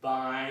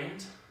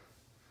 Bind.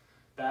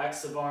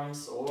 Backs of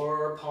arms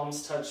or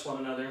palms touch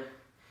one another.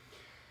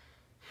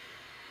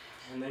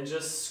 And then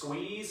just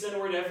squeeze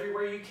inward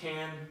everywhere you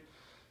can.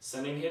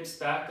 Sending hips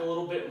back a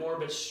little bit more,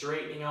 but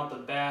straightening out the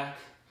back.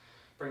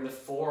 Bring the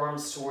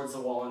forearms towards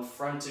the wall in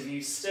front of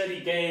you. Steady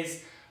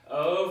gaze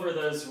over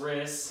those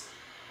wrists.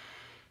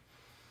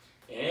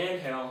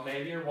 Inhale.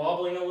 Maybe you're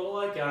wobbling a little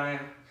like I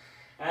am.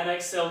 And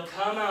exhale,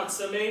 come out.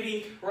 So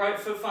maybe right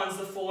foot finds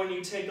the floor and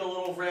you take a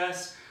little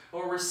rest,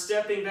 or we're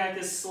stepping back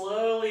as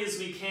slowly as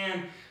we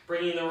can,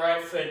 bringing the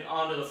right foot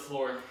onto the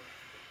floor.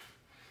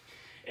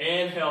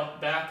 Inhale,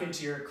 back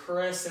into your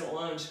crescent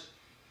lunge.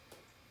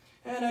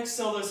 And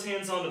exhale those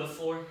hands onto the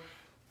floor.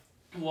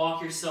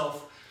 Walk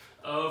yourself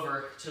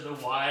over to the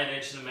wide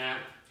edge of the mat.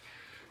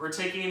 We're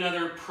taking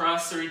another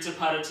Prasarita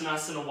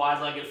Padottanasana,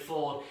 wide-legged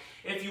fold.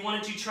 If you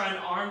wanted to try an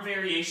arm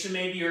variation,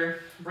 maybe you're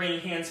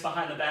bringing hands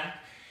behind the back.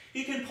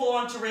 You can pull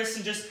onto wrists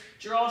and just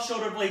draw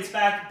shoulder blades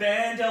back,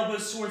 bend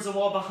elbows towards the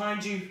wall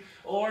behind you,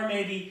 or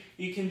maybe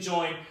you can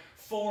join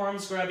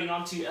forearms grabbing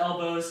onto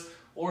elbows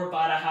or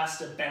Baddha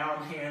Hasta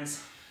bound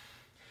hands.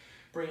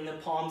 Bring the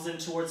palms in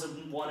towards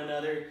one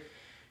another.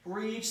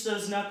 Reach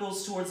those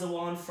knuckles towards the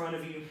wall in front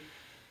of you.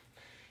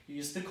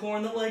 Use the core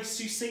and the legs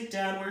to sink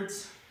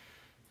downwards.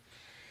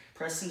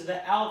 Press into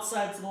the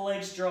outsides of the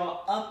legs,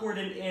 draw upward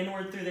and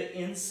inward through the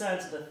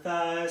insides of the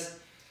thighs.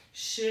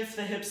 Shift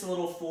the hips a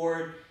little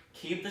forward.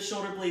 Keep the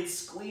shoulder blades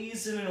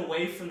squeezed in and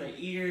away from the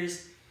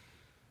ears.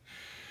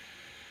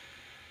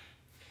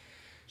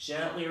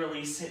 Gently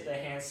release, hit the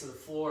hands to the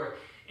floor.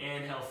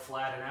 Inhale,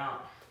 flatten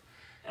out.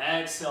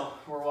 Exhale,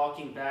 we're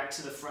walking back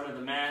to the front of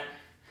the mat.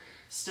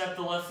 Step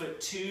the left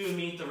foot to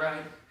meet the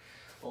right.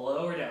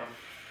 Lower down.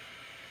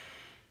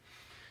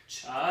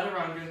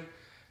 Chaturanga.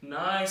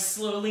 Nice,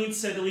 slowly and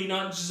steadily,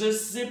 not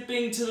just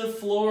zipping to the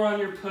floor on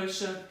your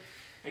push-up.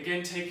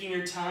 Again, taking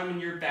your time in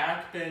your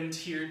back bend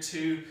here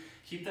too.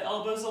 Keep the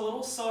elbows a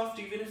little soft,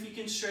 even if you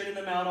can straighten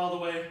them out all the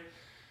way.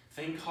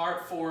 Think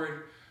heart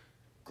forward,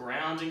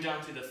 grounding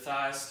down through the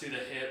thighs, through the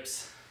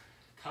hips.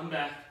 Come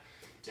back,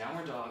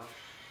 downward dog.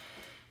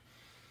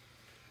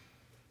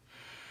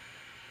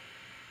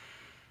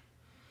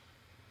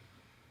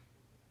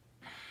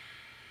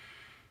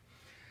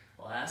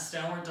 Last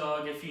downward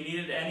dog. If you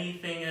needed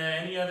anything,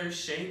 any other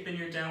shape in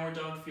your downward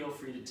dog, feel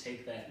free to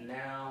take that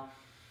now.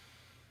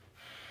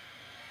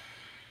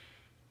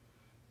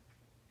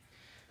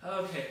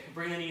 Okay,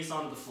 bring the knees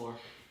onto the floor.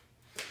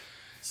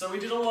 So we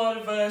did a lot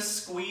of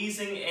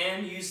squeezing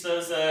and use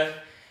those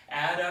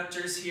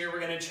Adductors here,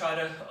 we're going to try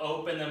to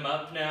open them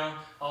up now.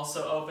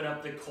 Also open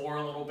up the core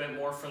a little bit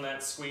more from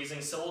that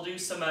squeezing. So we'll do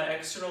some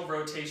external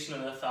rotation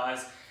in the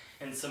thighs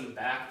and some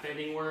back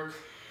bending work.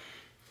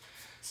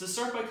 So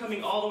start by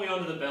coming all the way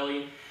onto the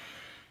belly.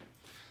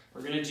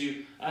 We're going to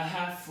do a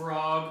half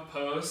frog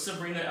pose. So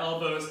bring the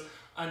elbows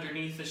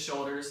underneath the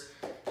shoulders.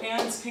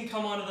 Hands can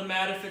come onto the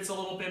mat if it's a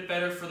little bit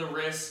better for the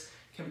wrists.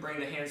 Can bring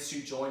the hands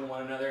to join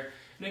one another.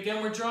 And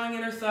again, we're drawing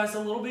inner thighs a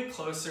little bit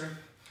closer.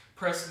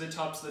 Press to the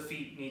tops of the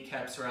feet,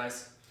 kneecaps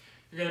rise.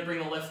 You're going to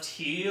bring the left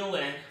heel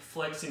in,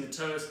 flexing the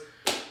toes.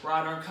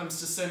 Right arm comes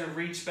to center,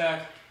 reach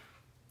back.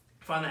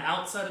 Find the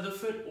outside of the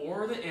foot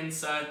or the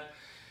inside.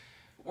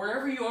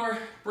 Wherever you are,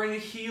 bring the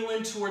heel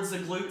in towards the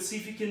glute. See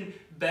if you can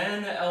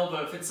bend the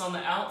elbow. If it's on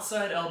the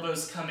outside,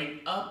 elbow's coming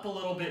up a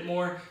little bit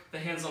more. The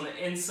hand's on the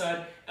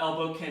inside.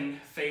 Elbow can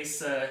face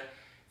the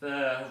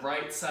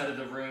right side of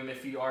the room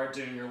if you are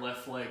doing your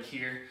left leg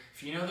here.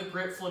 If you know the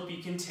grip flip,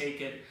 you can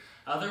take it.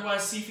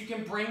 Otherwise, see if you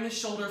can bring the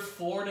shoulder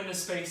forward into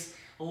space.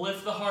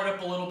 Lift the heart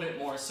up a little bit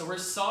more. So we're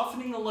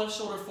softening the left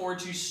shoulder forward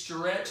to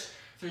stretch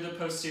through the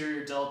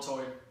posterior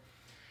deltoid.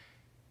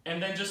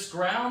 And then just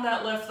ground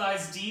that left thigh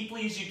as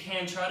deeply as you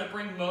can. Try to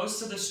bring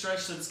most of the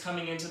stretch that's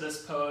coming into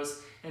this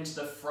pose into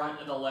the front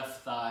of the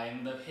left thigh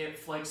and the hip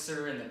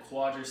flexor and the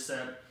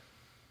quadricep.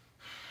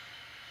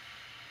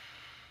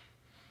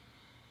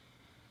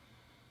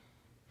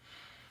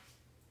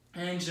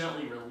 And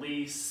gently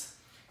release.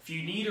 If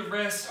you need a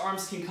rest,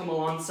 arms can come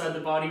alongside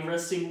the body,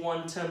 resting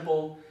one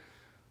temple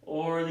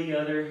or the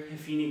other.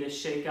 If you need to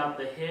shake out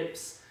the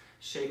hips,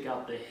 shake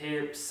out the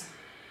hips.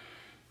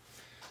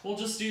 We'll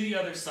just do the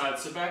other side.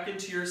 So back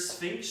into your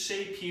Sphinx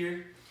shape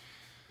here.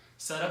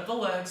 Set up the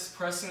legs,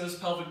 pressing those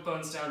pelvic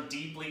bones down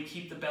deeply.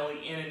 Keep the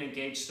belly in and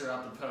engaged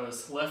throughout the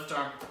pose. Left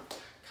arm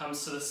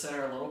comes to the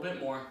center a little bit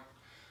more.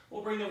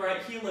 We'll bring the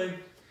right heel in.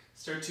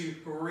 Start to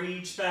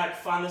reach back.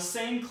 Find the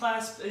same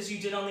clasp as you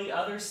did on the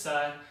other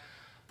side.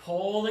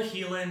 Pull the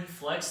heel in,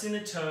 flexing the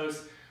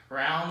toes.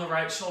 Round the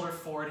right shoulder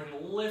forward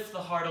and lift the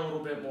heart a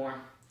little bit more.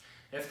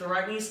 If the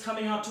right knee's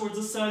coming out towards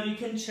the side, you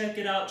can check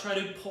it out. Try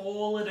to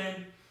pull it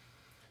in.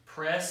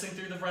 Pressing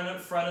through the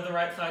front of the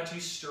right thigh to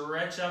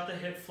stretch out the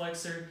hip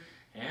flexor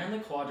and the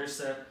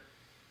quadricep.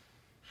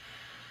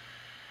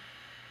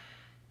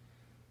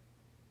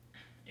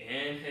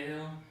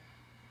 Inhale.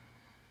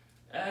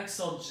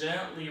 Exhale,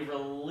 gently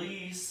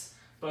release.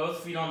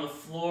 Both feet on the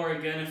floor.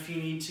 Again, if you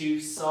need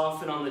to,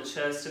 soften on the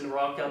chest and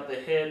rock out the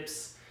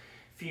hips.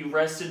 If you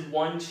rested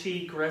one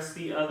cheek, rest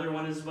the other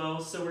one as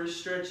well. So we're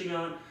stretching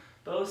out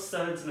both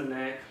sides of the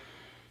neck.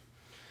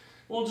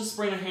 We'll just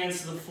bring the hands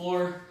to the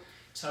floor.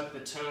 Tuck the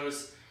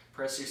toes,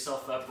 press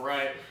yourself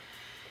upright.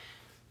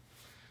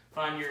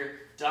 Find your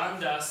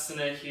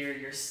Garudasana here,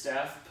 your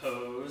staff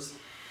pose.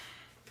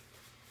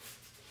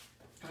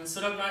 And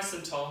sit up nice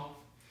and tall.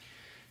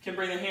 You can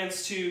bring the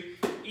hands to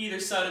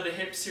either side of the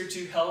hips here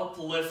to help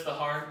lift the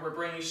heart. We're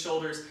bringing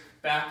shoulders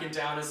back and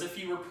down as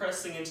if you were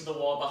pressing into the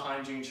wall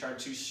behind you and trying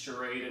to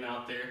straighten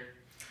out there.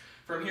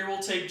 From here, we'll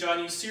take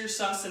Janu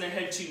Sirsasana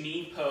head to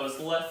knee pose.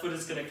 The left foot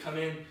is going to come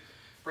in,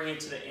 bring it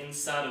to the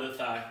inside of the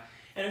thigh.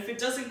 And if it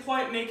doesn't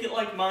quite make it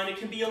like mine, it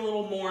can be a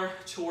little more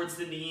towards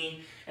the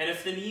knee. And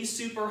if the knee's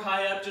super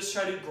high up, just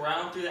try to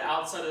ground through the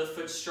outside of the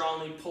foot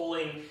strongly,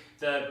 pulling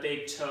the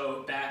big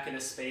toe back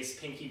into space,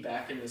 pinky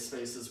back into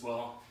space as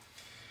well.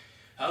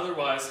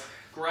 Otherwise,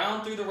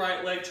 ground through the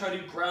right leg, try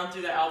to ground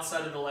through the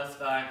outside of the left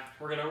thigh.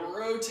 We're going to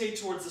rotate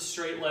towards the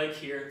straight leg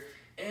here.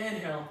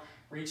 Inhale,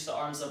 reach the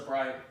arms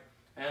upright.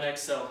 And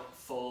exhale,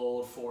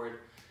 fold forward.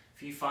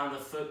 If you find the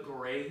foot,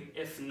 great.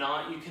 If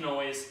not, you can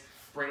always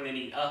bring the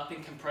knee up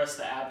and compress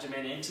the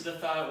abdomen into the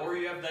thigh, or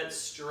you have that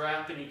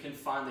strap and you can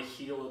find the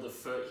heel of the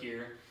foot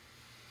here.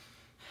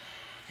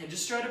 And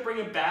just try to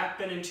bring a back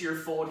bend into your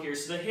fold here.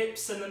 So the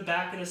hips and then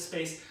back into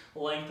space,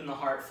 lengthen the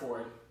heart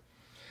forward.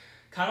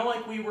 Kind of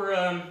like we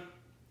were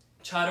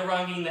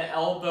chaturangaing the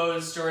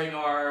elbows during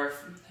our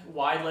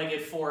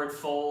wide-legged forward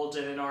fold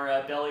and in our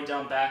belly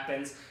down back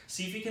bends.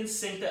 See if you can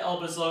sink the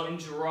elbows low and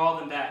draw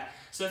them back.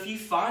 So if you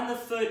find the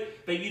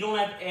foot, but you don't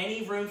have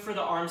any room for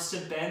the arms to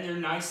bend, they're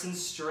nice and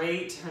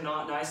straight, or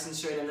not nice and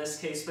straight in this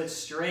case, but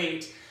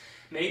straight,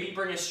 maybe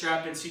bring a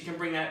strap in so you can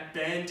bring that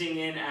bending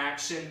in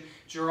action,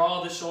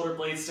 draw the shoulder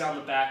blades down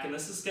the back, and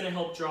this is going to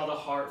help draw the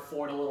heart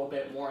forward a little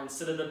bit more.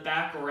 Instead of the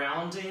back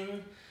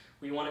rounding,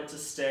 we want it to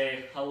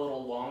stay a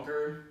little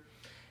longer.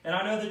 And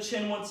I know the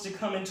chin wants to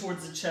come in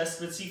towards the chest,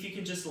 but see if you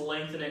can just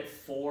lengthen it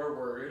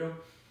forward.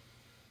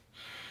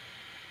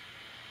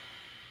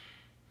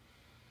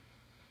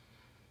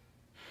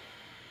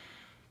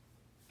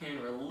 And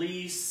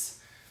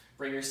release.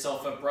 Bring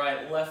yourself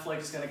upright. Left leg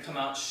is going to come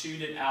out,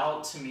 shoot it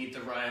out to meet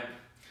the right.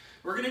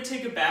 We're going to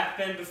take a back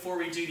bend before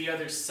we do the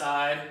other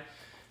side.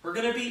 We're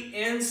going to be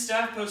in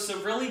staff pose,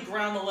 so really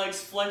ground the legs,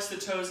 flex the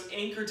toes,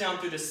 anchor down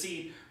through the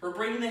seat. We're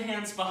bringing the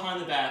hands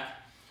behind the back.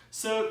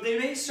 So they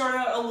may start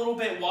out a little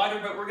bit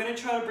wider, but we're going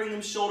to try to bring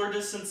them shoulder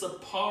distance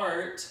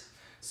apart.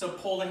 So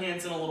pull the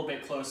hands in a little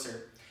bit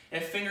closer.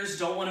 If fingers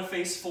don't want to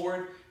face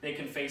forward, they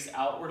can face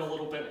outward a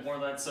little bit more.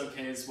 That's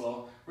okay as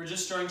well. We're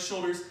just drawing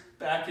shoulders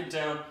back and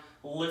down.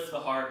 Lift the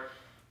heart.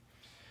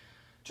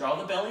 Draw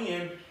the belly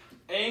in.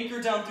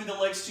 Anchor down through the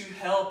legs to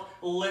help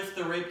lift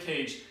the rib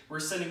cage. We're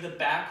sending the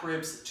back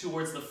ribs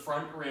towards the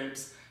front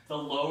ribs, the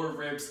lower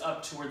ribs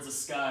up towards the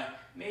sky.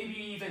 Maybe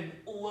even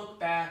look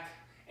back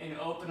and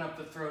open up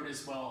the throat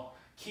as well.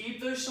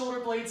 Keep those shoulder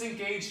blades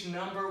engaged,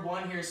 number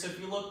one here. So if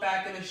you look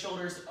back and the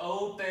shoulders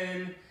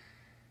open,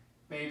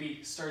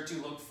 maybe start to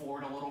look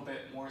forward a little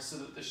bit more so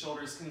that the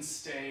shoulders can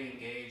stay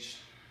engaged.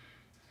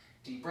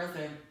 Deep breath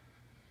in.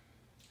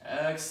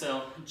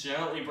 Exhale.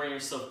 Gently bring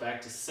yourself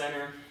back to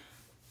center.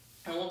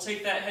 And we'll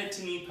take that head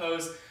to knee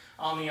pose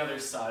on the other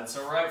side.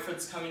 So right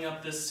foot's coming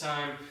up this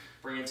time.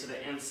 Bring it to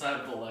the inside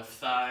of the left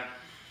thigh.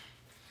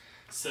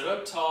 Sit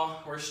up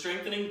tall. We're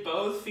strengthening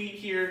both feet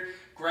here.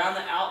 Ground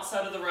the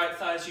outside of the right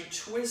thigh as you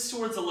twist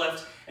towards the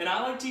left. And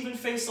I like to even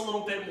face a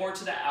little bit more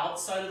to the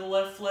outside of the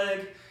left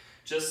leg,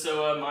 just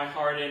so my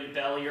heart and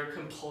belly are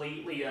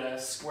completely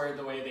squared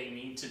the way they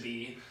need to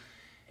be.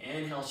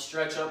 Inhale,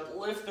 stretch up,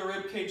 lift the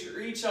rib cage,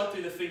 reach out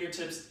through the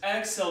fingertips.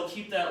 Exhale,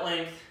 keep that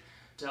length.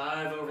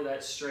 Dive over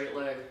that straight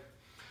leg.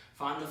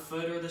 Find the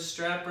foot or the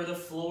strap or the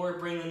floor,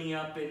 bring the knee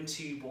up and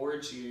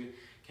towards you.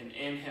 Can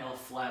inhale,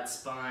 flat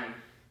spine.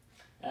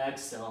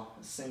 Exhale,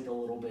 sink a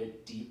little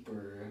bit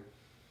deeper.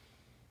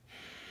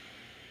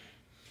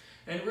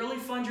 And really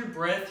find your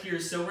breath here.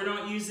 So we're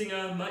not using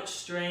much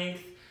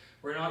strength.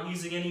 We're not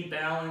using any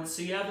balance.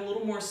 So you have a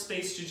little more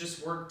space to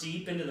just work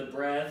deep into the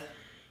breath.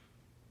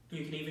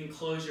 You can even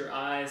close your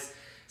eyes.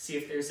 See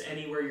if there's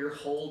anywhere you're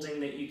holding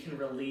that you can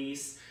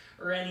release,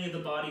 or any of the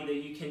body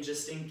that you can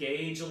just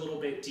engage a little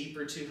bit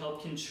deeper to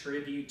help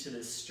contribute to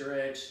this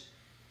stretch.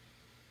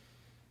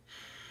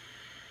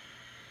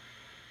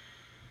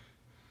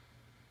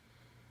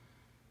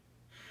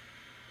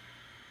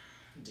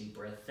 Deep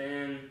breath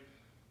in.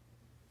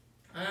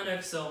 And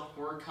exhale,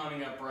 we're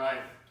coming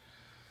upright.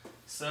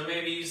 So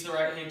maybe use the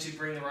right hand to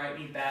bring the right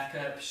knee back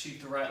up,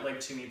 shoot the right leg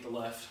to meet the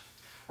left.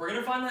 We're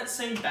gonna find that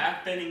same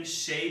back bending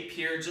shape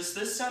here, just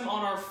this time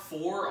on our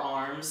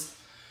forearms.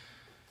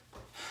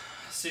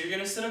 So you're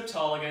gonna sit up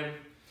tall again.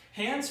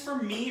 Hands for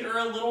me are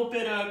a little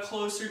bit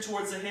closer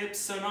towards the hips,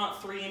 so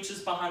not 3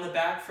 inches behind the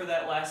back for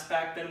that last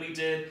back bend we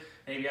did.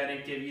 Maybe I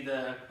didn't give you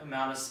the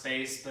amount of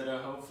space, but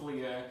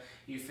hopefully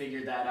you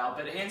figured that out.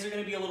 But hands are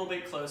gonna be a little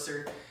bit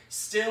closer.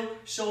 Still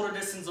shoulder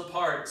distance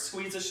apart.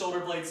 Squeeze the shoulder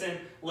blades in,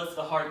 lift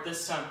the heart.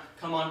 This time,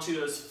 come onto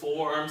those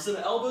forearms. And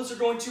the elbows are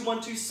going to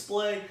want to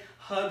splay,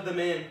 hug them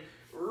in.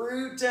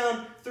 Root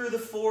down through the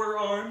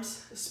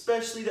forearms,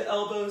 especially the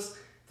elbows,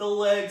 the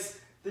legs,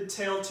 the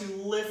tail to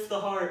lift the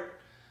heart.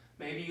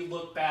 Maybe you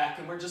look back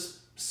and we're just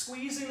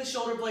squeezing the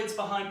shoulder blades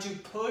behind to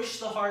push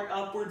the heart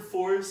upward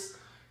force.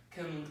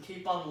 Can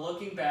keep on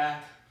looking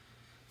back.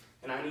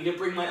 And I need to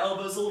bring my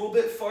elbows a little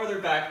bit farther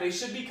back. They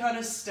should be kind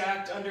of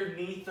stacked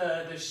underneath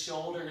the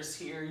shoulders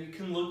here. You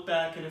can look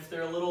back, and if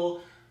they're a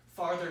little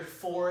farther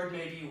forward,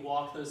 maybe you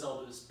walk those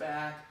elbows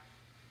back.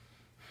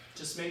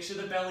 Just make sure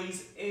the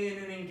belly's in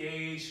and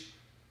engaged.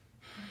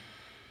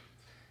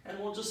 And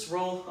we'll just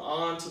roll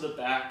onto the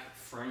back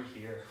from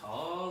here,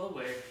 all the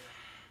way.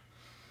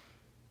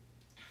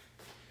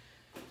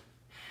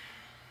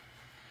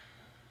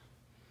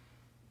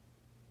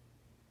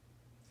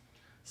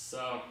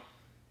 So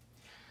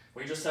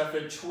we just have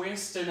to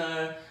twist in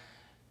a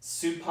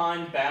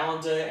supine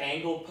bound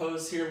angle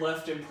pose here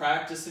left in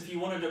practice. If you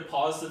wanted to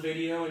pause the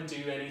video and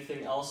do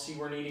anything else you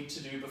were needing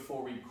to do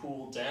before we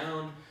cool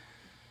down,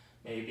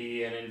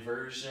 maybe an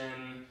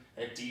inversion,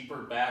 a deeper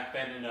back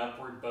bend and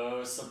upward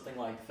bow, something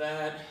like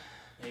that,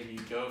 maybe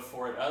go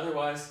for it.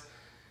 Otherwise,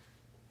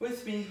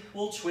 with me,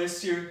 we'll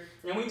twist here.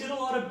 And we did a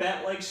lot of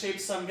bent leg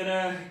shapes, so I'm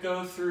gonna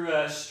go through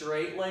a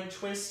straight leg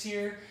twist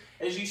here.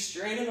 As you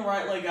straighten the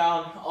right leg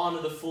out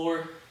onto the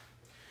floor,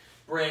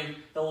 bring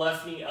the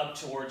left knee up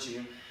towards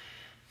you.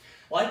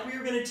 Like we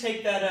were going to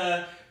take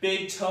that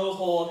big toe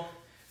hold,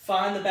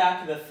 find the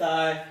back of the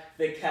thigh,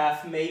 the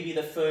calf, maybe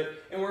the foot,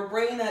 and we're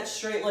bringing that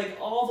straight leg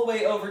all the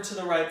way over to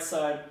the right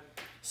side.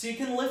 So you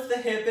can lift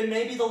the hip and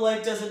maybe the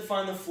leg doesn't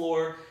find the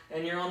floor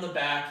and you're on the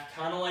back,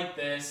 kind of like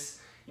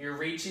this. You're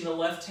reaching the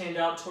left hand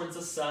out towards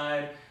the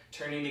side,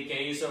 turning the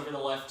gaze over the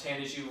left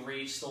hand as you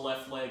reach the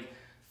left leg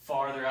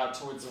farther out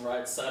towards the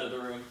right side of the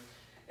room.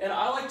 And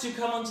I like to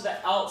come onto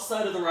the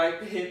outside of the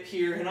right hip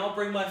here, and I'll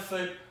bring my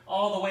foot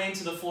all the way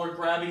into the floor,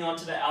 grabbing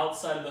onto the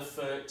outside of the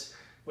foot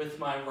with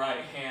my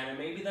right hand. And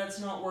maybe that's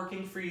not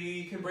working for you.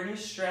 You can bring a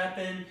strap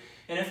in,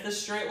 and if the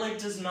straight leg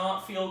does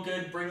not feel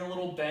good, bring a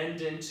little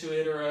bend into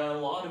it, or a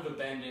lot of a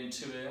bend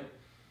into it.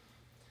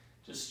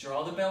 Just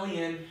draw the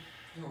belly in,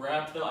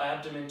 wrap the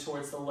abdomen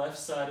towards the left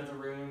side of the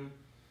room,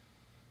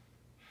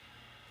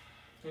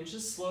 and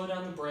just slow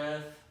down the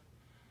breath.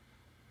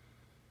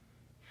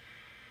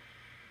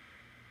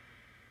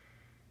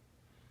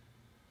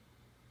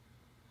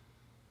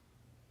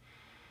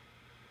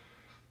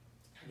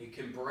 You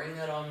can bring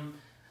it on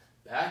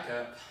back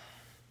up.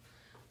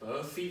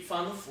 Both feet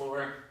find the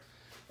floor.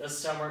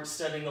 This time we're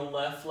extending the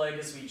left leg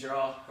as we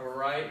draw a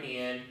right knee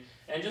in.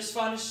 And just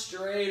find a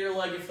straighter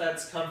leg if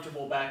that's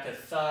comfortable. Back of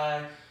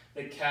thigh,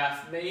 the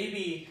calf,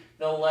 maybe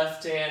the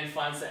left hand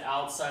finds the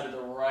outside of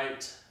the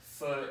right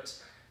foot.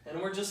 And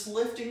we're just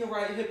lifting the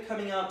right hip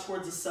coming out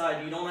towards the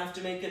side. You don't have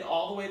to make it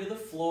all the way to the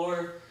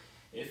floor.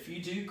 If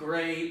you do,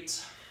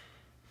 great.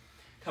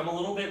 Come a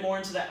little bit more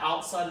into the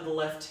outside of the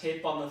left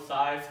hip on the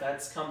thigh if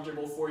that's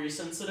comfortable for you.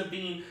 So instead of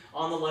being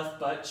on the left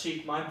butt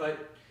cheek, my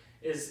butt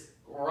is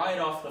right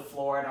off the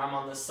floor and I'm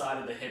on this side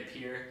of the hip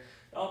here.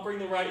 I'll bring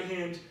the right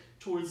hand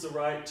towards the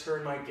right,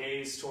 turn my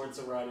gaze towards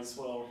the right as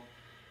well.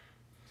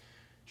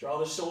 Draw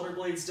the shoulder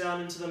blades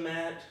down into the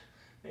mat,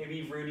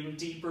 maybe rooting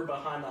deeper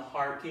behind the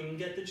heart. Can you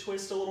get the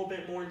twist a little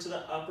bit more into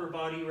the upper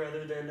body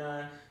rather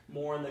than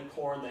more in the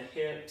core and the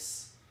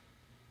hips?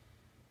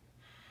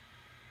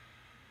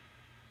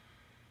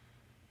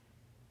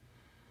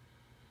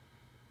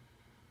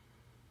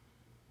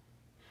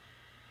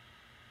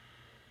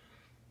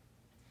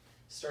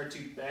 Start to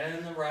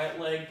bend the right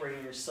leg,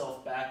 bringing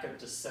yourself back up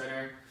to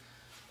center.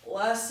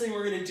 Last thing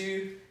we're going to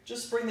do,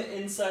 just bring the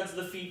insides of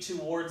the feet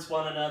towards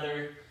one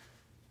another.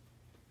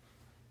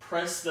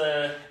 Press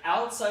the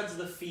outsides of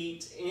the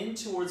feet in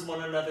towards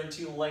one another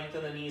to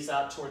lengthen the knees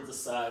out towards the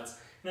sides.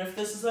 And if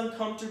this is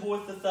uncomfortable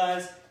with the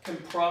thighs, you can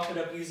prop it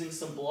up using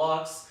some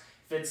blocks.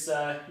 If it's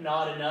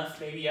not enough,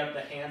 maybe you have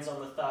the hands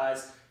on the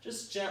thighs,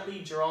 just gently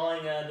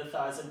drawing the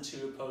thighs in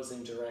two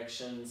opposing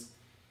directions.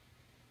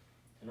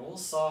 And we'll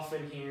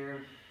soften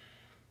here,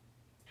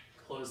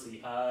 close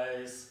the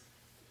eyes.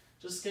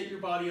 Just get your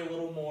body a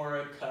little more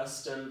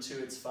accustomed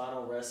to its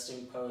final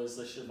resting pose,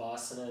 the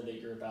Shavasana that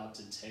you're about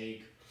to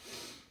take.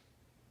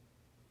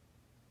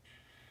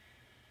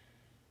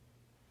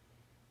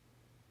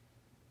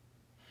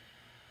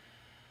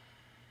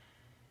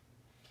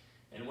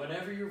 And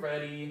whenever you're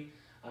ready,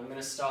 I'm going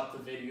to stop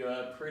the video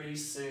up pretty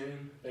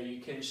soon, but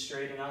you can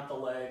straighten out the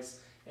legs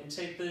and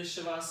take the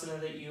Shavasana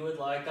that you would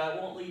like. I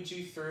won't lead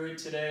you through it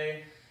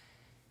today.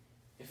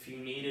 If you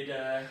needed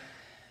a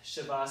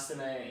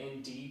Shavasana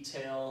in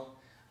detail,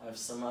 I have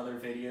some other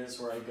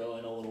videos where I go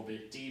in a little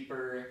bit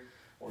deeper,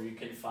 or you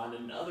can find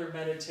another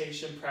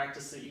meditation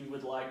practice that you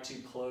would like to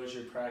close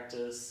your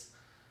practice.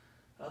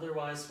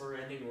 Otherwise, we're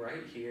ending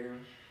right here.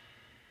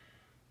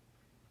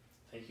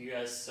 Thank you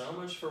guys so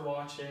much for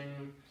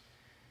watching.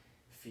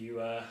 If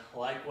you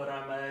like what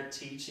I'm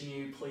teaching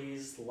you,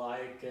 please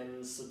like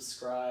and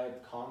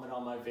subscribe, comment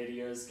on my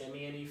videos, give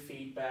me any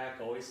feedback,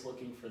 always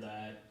looking for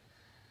that.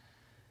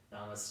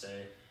 Namaste.